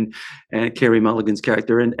him and Kerry Mulligan's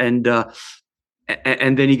character, and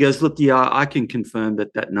then he goes, look, yeah, I can confirm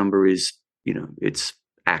that number is, it's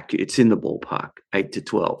accurate, it's in the ballpark, 8 to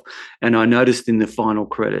 12, and I noticed in the final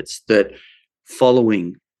credits that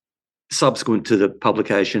following subsequent to the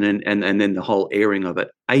publication and then the whole airing of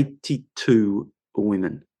it, 82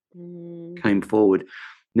 women Mm. came forward.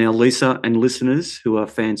 Now, Lisa and listeners who are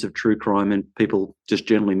fans of true crime and people just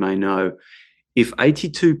generally may know, if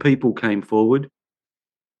 82 people came forward,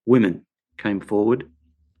 women came forward,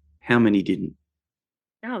 how many didn't?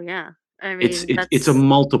 Oh, yeah. I It's mean, it's it's a that's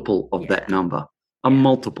multiple of that yeah. number, a Yeah.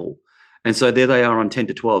 multiple. And so there they are on 10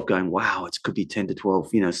 to 12 going, wow, it could be 10 to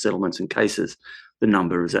 12, settlements and cases. The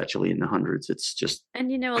number is actually in the hundreds. It's just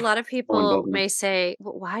And, a lot of people mind-boggling. may say,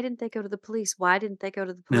 "Well, why didn't they go to the police? Why didn't they go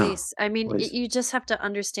to the No, police?" I mean, please. you just have to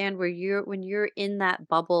understand where when you're in that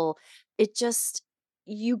bubble, it just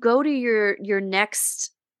you go to your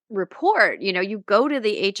next report, you go to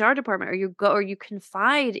the HR department, or you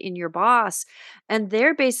confide in your boss, and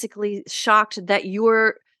they're basically shocked that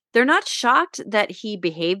they're not shocked that he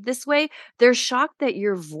behaved this way. They're shocked that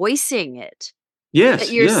you're voicing it. That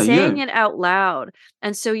Yes, you're yeah, yeah. saying it out loud,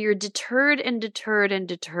 and so you're deterred and deterred and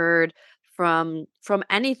deterred from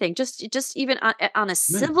anything, just even on a Man.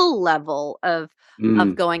 civil level of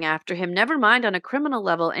Mm. going after him, never mind on a criminal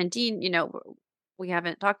level. And Dean, we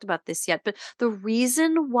haven't talked about this yet, but the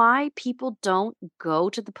reason why people don't go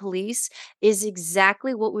to the police is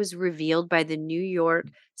exactly what was revealed by the New York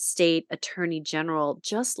State Attorney General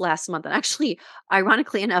just last month. And actually,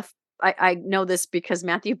 ironically enough, I know this because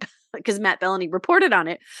because Matt Bellany reported on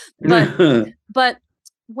it. But but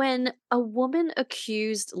when a woman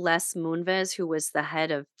accused Les Moonves, who was the head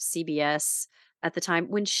of CBS at the time,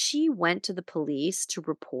 when she went to the police to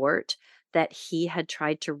report that he had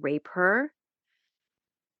tried to rape her,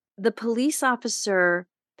 the police officer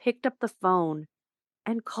picked up the phone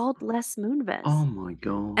and called Les Oh Moonves my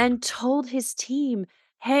god. and told his team,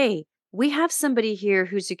 "Hey, we have somebody here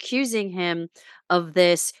who's accusing him of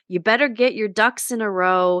this. You better get your ducks in a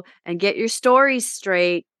row and get your stories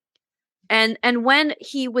straight." And when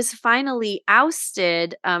he was finally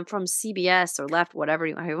ousted from CBS, or left, however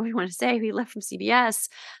you want to say, he left from CBS.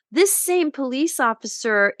 This same police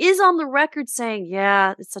officer is on the record saying,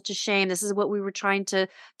 "Yeah, it's such a shame. This is what we were trying to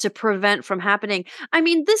prevent from happening." I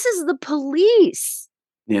mean, this is the police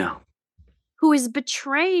Yeah. who is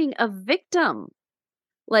betraying a victim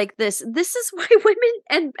like this. This is why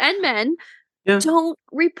women and men Yeah. don't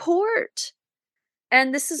report.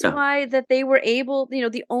 And this is Yeah. why that they were able,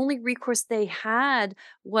 the only recourse they had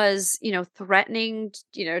was, threatening,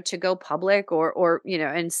 to go public,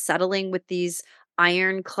 and settling with these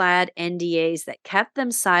ironclad NDAs that kept them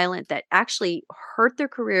silent, that actually hurt their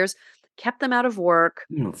careers, kept them out of work,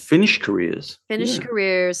 Finished careers. finished Yeah.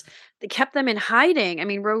 careers, that kept them in hiding. I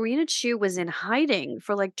mean, Rowena Chu was in hiding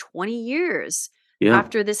for like 20 years Yeah.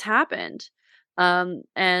 after this happened,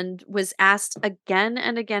 and was asked again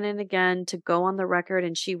and again and again to go on the record.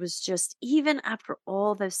 And she was just, even after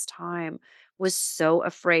all this time, was so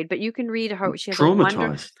afraid. But you can read her.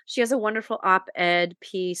 Traumatized. She has a wonderful op-ed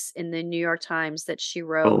piece in the New York Times that she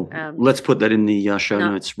wrote. Oh, let's put that in the show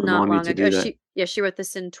Not notes. not Remind me long to ago. do that. She wrote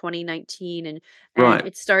this in 2019, and Right.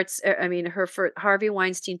 it starts. I mean, Harvey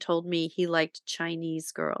Weinstein told me he liked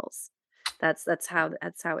Chinese girls. That's how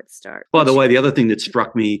it starts. By the way, the other thing that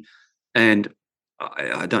struck me, and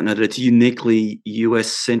I don't know that it's uniquely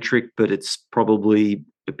US centric, but it's probably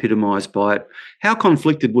epitomized by it. How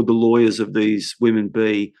conflicted would the lawyers of these women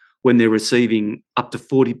be when they're receiving up to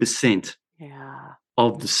 40% Yeah.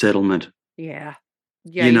 of the settlement. Yeah.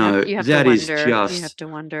 Yeah, You you have know, you have to that is wonder. You have just to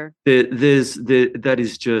wonder. that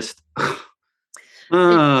is just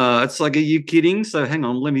It it's like, are you kidding? So hang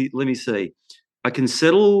on, let me see. I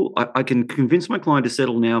can convince my client to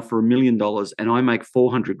settle now for $1 million and I make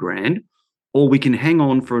 400 grand, or we can hang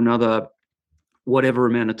on for another whatever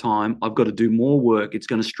amount of time. I've got to do more work. It's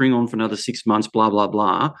going to string on for another 6 months, blah, blah,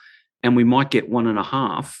 blah. And we might get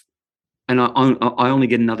 1.5, and I only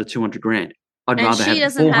get another 200 grand. I'd and rather she have the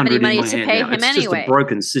doesn't have any 400 in money my to hand pay now. him It's just a anyway.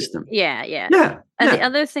 broken system. Yeah, yeah. Yeah. And the Yeah.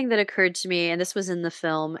 other thing that occurred to me, and this was in the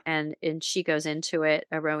film, and she goes into it,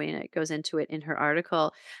 Rowena goes into it in her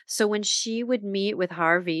article. So when she would meet with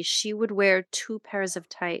Harvey, she would wear 2 pairs of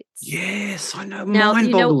tights. Yes, I know. Now,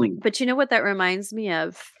 Mind-boggling. but you know what that reminds me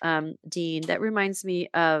of, Dean? That reminds me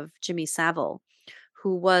of Jimmy Savile,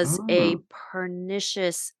 who was a Oh.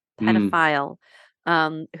 pernicious Mm. pedophile,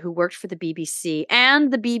 who worked for the BBC,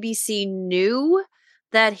 and the BBC knew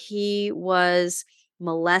that he was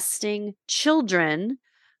molesting children,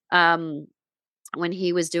 um, when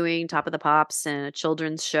he was doing Top of the Pops and a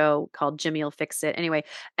children's show called Jimmy'll Fix It. Anyway,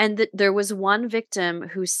 and there was one victim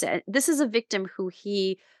who said, this is a victim who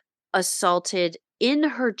he assaulted in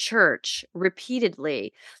her church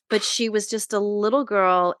repeatedly, but she was just a little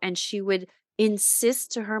girl and she would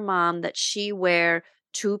insist to her mom that she wear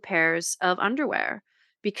 2 pairs of underwear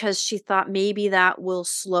because she thought maybe that will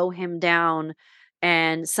slow him down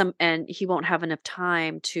and he won't have enough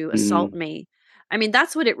time to assault Mm. me. I mean,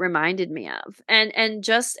 that's what it reminded me of. And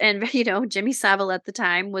Jimmy Savile at the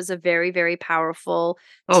time was a very, very powerful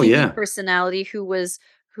Oh, TV yeah. personality who was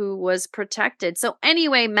protected. So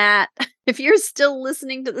anyway, Matt, if you're still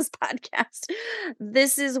listening to this podcast,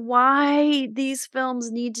 this is why these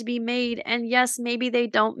films need to be made. And yes, maybe they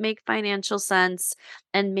don't make financial sense.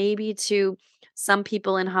 And maybe to some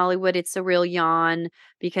people in Hollywood, it's a real yawn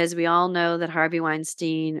because we all know that Harvey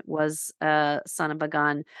Weinstein was a son of a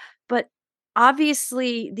gun. But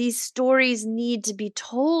obviously, these stories need to be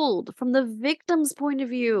told from the victim's point of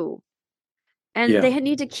view. And Yeah. they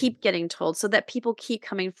need to keep getting told so that people keep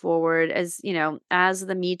coming forward as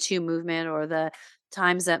the Me Too movement or the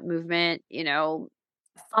Time's Up movement,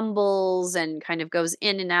 fumbles and kind of goes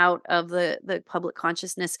in and out of the public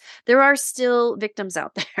consciousness. There are still victims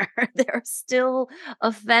out there. There are still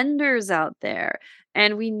offenders out there.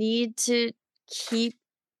 And we need to keep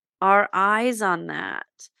our eyes on that.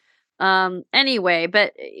 Anyway,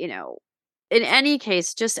 but in any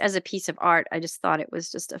case, just as a piece of art, I just thought it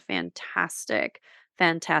was just a fantastic,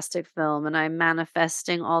 fantastic film. And I'm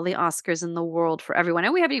manifesting all the Oscars in the world for everyone.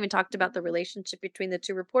 And we haven't even talked about the relationship between the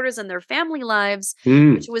 2 reporters and their family lives, which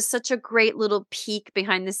Mm. was such a great little peek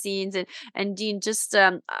behind the scenes. And Dean, just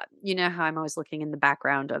you know how I'm always looking in the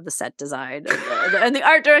background of the set design and the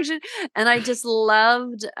art direction, and I just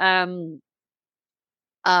loved um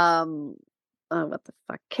oh, what the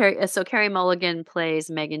fuck? Carrie Mulligan plays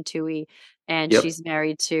Megan Twohey, and Yep. she's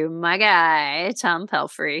married to my guy, Tom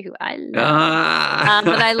Pelphrey, who I love.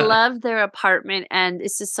 But I Ah. love their apartment, and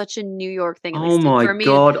it's just such a New York thing, at Oh least my for me.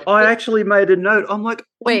 God. I It actually made a note. I'm like,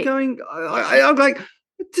 Wait. I'm like,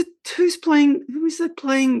 who is that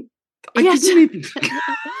playing? I Yes. didn't even,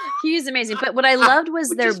 He is amazing. But what I loved was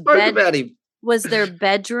we their just spoke bed about him. was their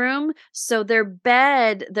bedroom. So their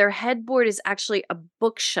headboard is actually a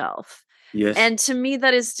bookshelf. Yes. And to me,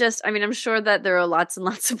 that is just, I mean, I'm sure that there are lots and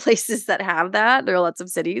lots of places that have that. There are lots of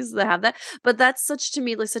cities that have that. But that's such, to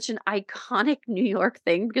me, like such an iconic New York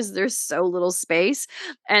thing because there's so little space.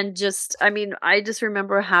 And just, I mean, I just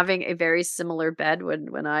remember having a very similar bed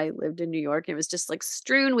when I lived in New York. It was just like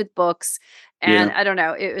strewn with books. And Yeah. I don't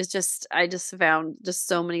know, it was just, I just found just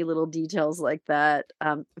so many little details like that.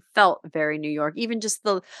 Felt very New York. Even just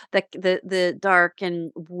the dark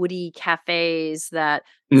and woody cafes that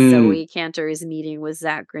Mm. Zoe Cantor is meeting with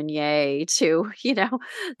Zach Grenier to,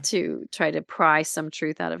 to try to pry some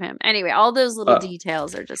truth out of him. Anyway, all those little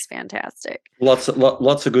details are just fantastic. Lots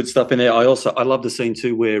of good stuff in there. I love the scene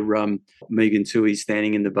too where Megan Twohey's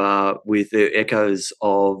standing in the bar with the echoes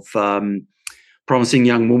of Promising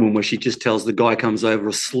Young Woman, where she just tells the guy comes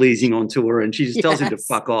over sleazing onto her, and she just tells him to Yes.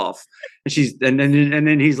 fuck off. And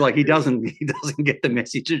then he's like, he doesn't get the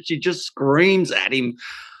message, and she just screams at him,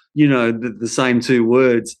 the same 2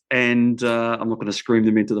 words, and I'm not going to scream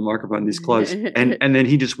them into the microphone this close. And then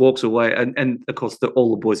he just walks away, and of course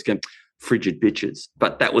all the boys go, frigid bitches.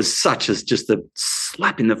 But that was just a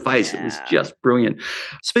slap in the face. It was Yeah. just brilliant.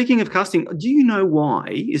 Speaking of casting, do you know why?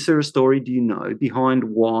 Is there a story, do you know, behind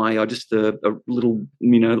why? I just a little,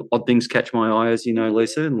 odd things catch my eye, as you know,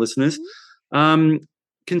 Lisa and listeners.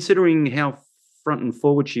 Considering how front and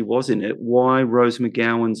forward she was in it, why Rose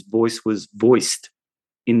McGowan's voice was voiced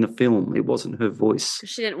in the film. It wasn't her voice.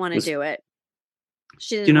 She didn't want It to was, do it.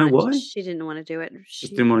 She do you didn't know want why? she didn't want to do it.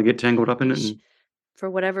 Just didn't want to get tangled up in it, Sh and for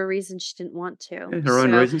whatever reason, she didn't want to. her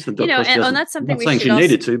own So, reasons. And of course, she and doesn't. that's I'm something not we saying should she also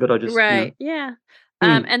needed to, but I just, right, yeah.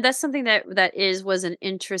 Hmm. And that's something was an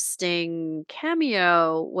interesting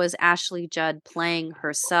cameo was Ashley Judd playing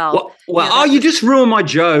herself. Oh, That you was just ruined my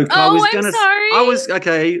joke. Oh, I'm sorry.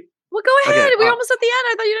 Okay. Well, go Okay. ahead. We're almost at the end.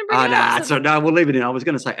 I thought you didn't bring it up. Nah, so no, we'll leave it in. I was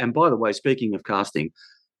going to say, and by the way, speaking of casting,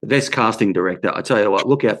 the best casting director, I tell you what,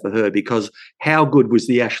 look out for her, because how good was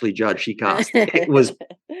the Ashley Judd she cast? It was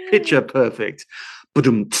picture perfect.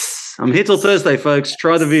 Ba-dum, tss. I'm here till Thursday, folks.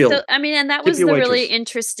 Try the veal. So, I mean, and that Tip was the your really waitress.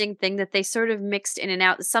 interesting thing that they sort of mixed in and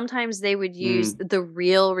out. Sometimes they would use Mm. the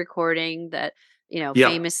real recording that, Yep.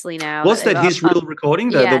 famously now Was that his real recording,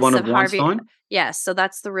 the yes, one of of Harvey. Weinstein? Yes, so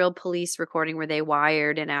that's the real police recording where they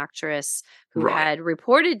wired an actress who Right. had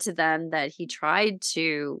reported to them that he tried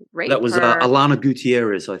to rape That was her. Alana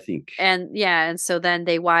Gutierrez, I think. And so then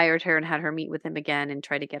they wired her and had her meet with him again and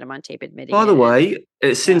try to get him on tape admitting By the it.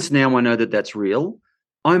 way, since now I know that that's real,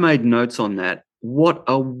 I made notes on that. What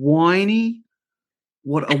a whiny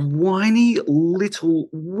little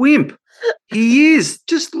wimp he is.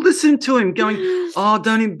 Just listen to him going, oh,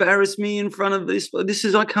 don't embarrass me in front of this.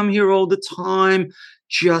 I come here all the time.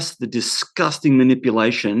 Just the disgusting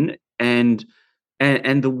manipulation and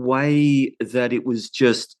the way that it was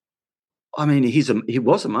just, I mean, he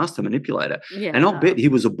was a master manipulator. And I'll bet he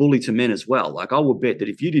was a bully to men as well. Like, I would bet that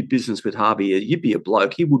if you did business with Harvey, you'd be a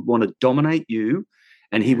bloke. He would want to dominate you,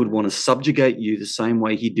 and he would want to subjugate you the same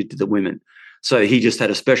way he did to the women. So he just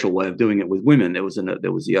had a special way of doing it with women. There was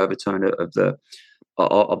the overtone of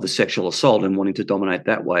the sexual assault and wanting to dominate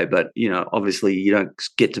that way. But obviously, you don't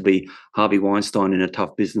get to be Harvey Weinstein in a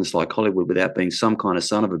tough business like Hollywood without being some kind of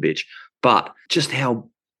son of a bitch. But just how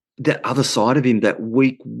that other side of him, that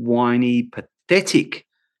weak, whiny, pathetic.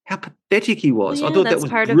 How pathetic he was! I thought that was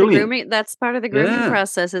part brilliant. of the grooming. That's part of the grooming Yeah.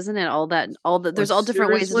 process, isn't it? There's all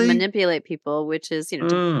different ways to Seriously? manipulate people, which is to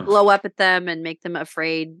Ugh. blow up at them and make them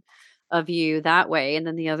afraid of you that way, and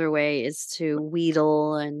then the other way is to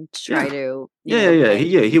wheedle and try to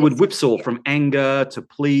He would whipsaw from anger to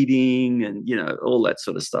pleading and all that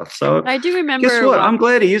sort of stuff. So I do remember. guess what? I'm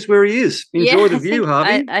glad he is where he is. Enjoy the view,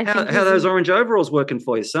 Harvey. I think How those orange overalls working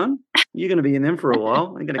for you, son? You're going to be in them for a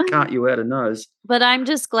while. They're going to cart you out of nose. But I'm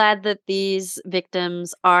just glad that these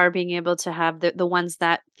victims are being able to have the ones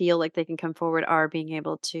that feel like they can come forward are being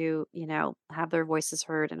able to, have their voices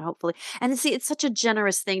heard, and hopefully. And see, it's such a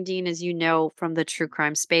generous thing, Dean, as you know, from the true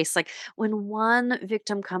crime space. Like, when one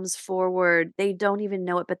victim comes forward, they don't even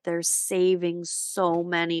know it, but they're saving so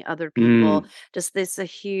many other people. Just a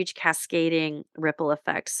huge cascading ripple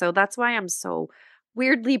effect. So that's why I'm so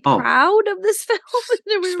weirdly proud of this film.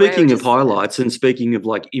 Speaking of highlights and speaking of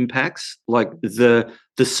like impacts, like the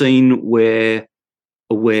scene where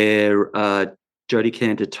Jodie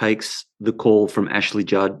Cantor takes the call from Ashley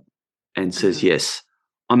Judd and says yes.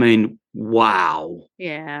 I mean, wow.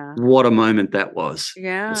 Yeah. What a moment that was.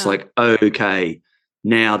 Yeah. It's like, okay,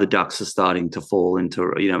 now the ducks are starting to fall into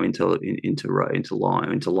line,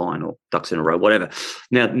 or ducks in a row, whatever.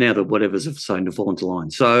 Now the whatever's are starting to fall into line.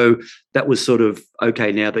 So that was sort of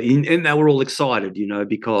okay. Now and they were all excited,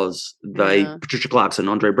 because Patricia Clarkson,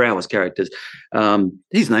 Andre Braugher's characters.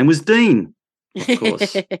 His name was Dean, of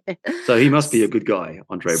course. So he must be a good guy,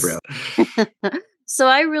 Andre Braugher. So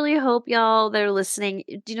I really hope y'all that are listening,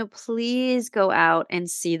 please go out and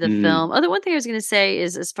see the film. Oh, the one thing I was going to say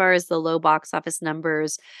is, as far as the low box office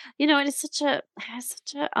numbers, it is such a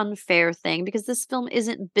unfair thing, because this film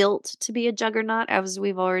isn't built to be a juggernaut, as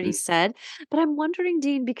we've already said. But I'm wondering,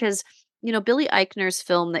 Dean, because Billy Eichner's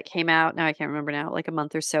film that came out, now I can't remember now, like a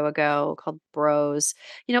month or so ago, called Bros,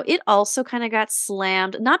 it also kind of got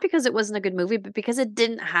slammed, not because it wasn't a good movie, but because it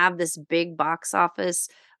didn't have this big box office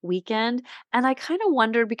weekend. And I kind of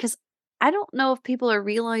wondered, because I don't know if people are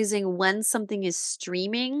realizing when something is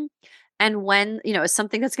streaming, and when,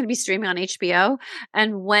 something that's going to be streaming on HBO,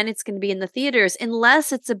 and when it's going to be in the theaters,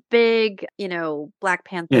 unless it's a big, Black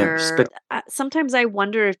Panther. Sometimes I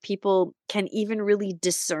wonder if people can even really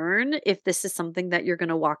discern if this is something that you're going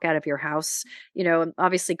to walk out of your house.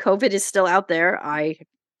 Obviously COVID is still out there. I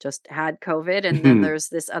just had COVID, and then there's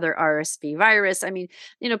this other RSV virus. I mean,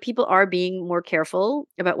 people are being more careful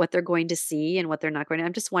about what they're going to see and what they're not going to.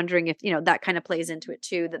 I'm just wondering if, that kind of plays into it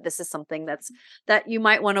too, that this is something that you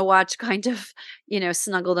might want to watch kind of,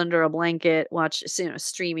 snuggled under a blanket, watch,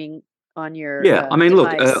 streaming on your I mean,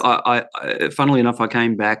 device. look, I funnily enough, I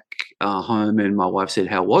came back home and my wife said,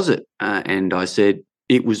 how was it? And I said,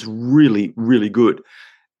 it was really, really good.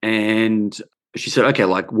 And she said, okay,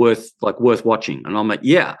 like worth watching. And I'm like,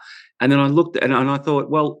 yeah. And then I looked and I thought,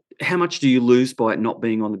 well, how much do you lose by it not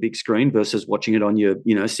being on the big screen versus watching it on your,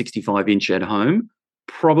 65-inch at home?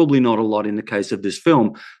 Probably not a lot in the case of this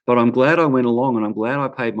film, but I'm glad I went along and I'm glad I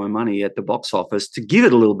paid my money at the box office to give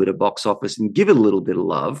it a little bit of box office and give it a little bit of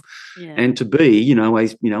love, and to be,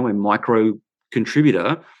 a micro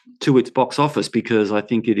contributor to its box office, because I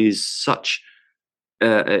think it is such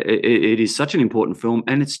an important film,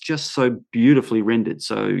 and it's just so beautifully rendered.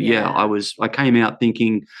 So I came out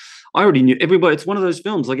thinking, I already knew everybody. It's one of those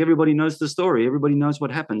films, like everybody knows the story, everybody knows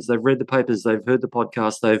what happens. They've read the papers, they've heard the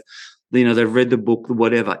podcast, they've read the book,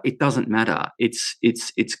 whatever. It doesn't matter. It's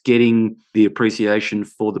getting the appreciation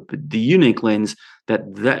for the unique lens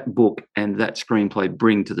that book and that screenplay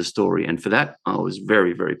bring to the story. And for that, I was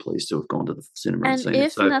very, very pleased to have gone to the cinema and seen it.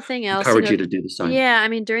 If nothing else, encourage you to do the same. Yeah, I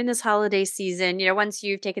mean, during this holiday season, once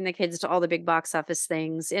you've taken the kids to all the big box office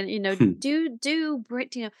things, and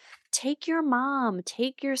take your mom,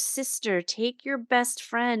 take your sister, take your best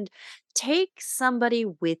friend, take somebody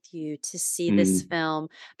with you to see this film,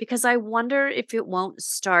 because I wonder if it won't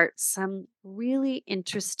start some really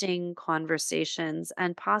interesting conversations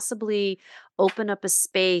and possibly open up a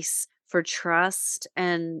space for trust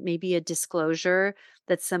and maybe a disclosure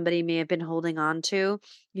that somebody may have been holding on to.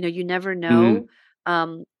 You never know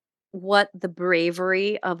what the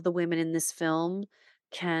bravery of the women in this film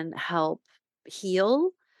can help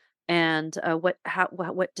heal, and what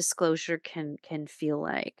disclosure can feel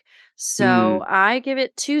like. So I give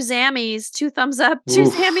it 2 Zammies, 2 thumbs up, 2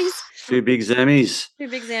 Zammies. 2 big Zammies. 2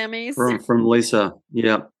 big Zammies. From Lisa.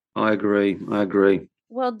 Yeah, I agree.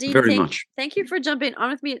 Well, Dee, very much. Thank you for jumping on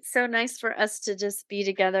with me. It's so nice for us to just be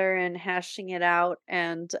together and hashing it out,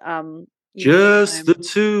 and just the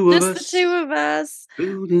two of us.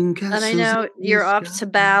 And I know you're off to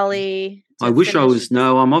Bali. I wish I was.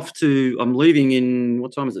 No, I'm leaving in,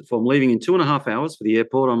 what time is it for? I'm leaving in 2.5 hours for the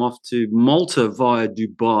airport. I'm off to Malta via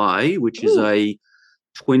Dubai, which is a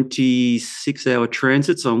 26-hour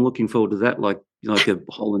transit. So I'm looking forward to that, like a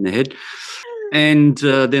hole in the head. And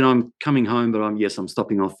then I'm coming home, but I'm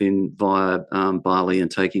stopping off via Bali and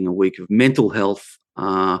taking a week of mental health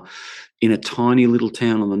in a tiny little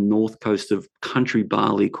town on the north coast of country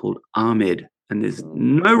Bali called Ahmed. And there's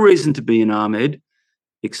no reason to be in Ahmed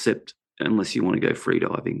except unless you want to go free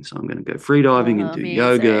diving. So I'm going to go free diving and do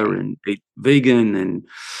yoga and eat vegan and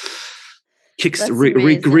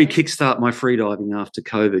kickstart my free diving after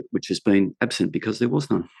COVID, which has been absent because there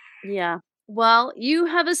was none. Yeah. Well, you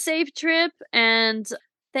have a safe trip, and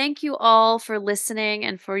thank you all for listening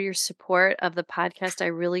and for your support of the podcast. I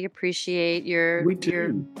really appreciate your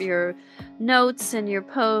notes and your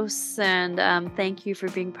posts, and thank you for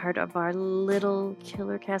being part of our little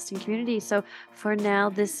Killer Casting community. So for now,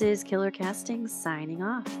 this is Killer Casting signing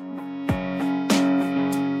off.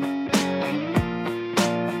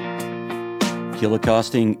 Killer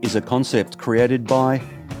Casting is a concept created by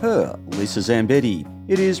her, Lisa Zambetti.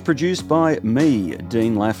 It is produced by me,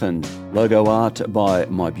 Dean Laffin. Logo art by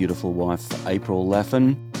my beautiful wife, April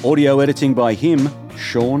Laffin. Audio editing by him,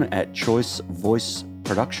 Sean at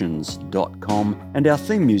choicevoiceproductions.com. And our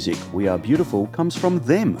theme music, We Are Beautiful, comes from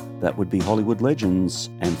them. That would be Hollywood Legends,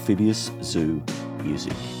 Amphibious Zoo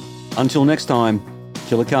Music. Until next time,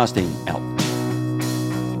 Killer Casting out.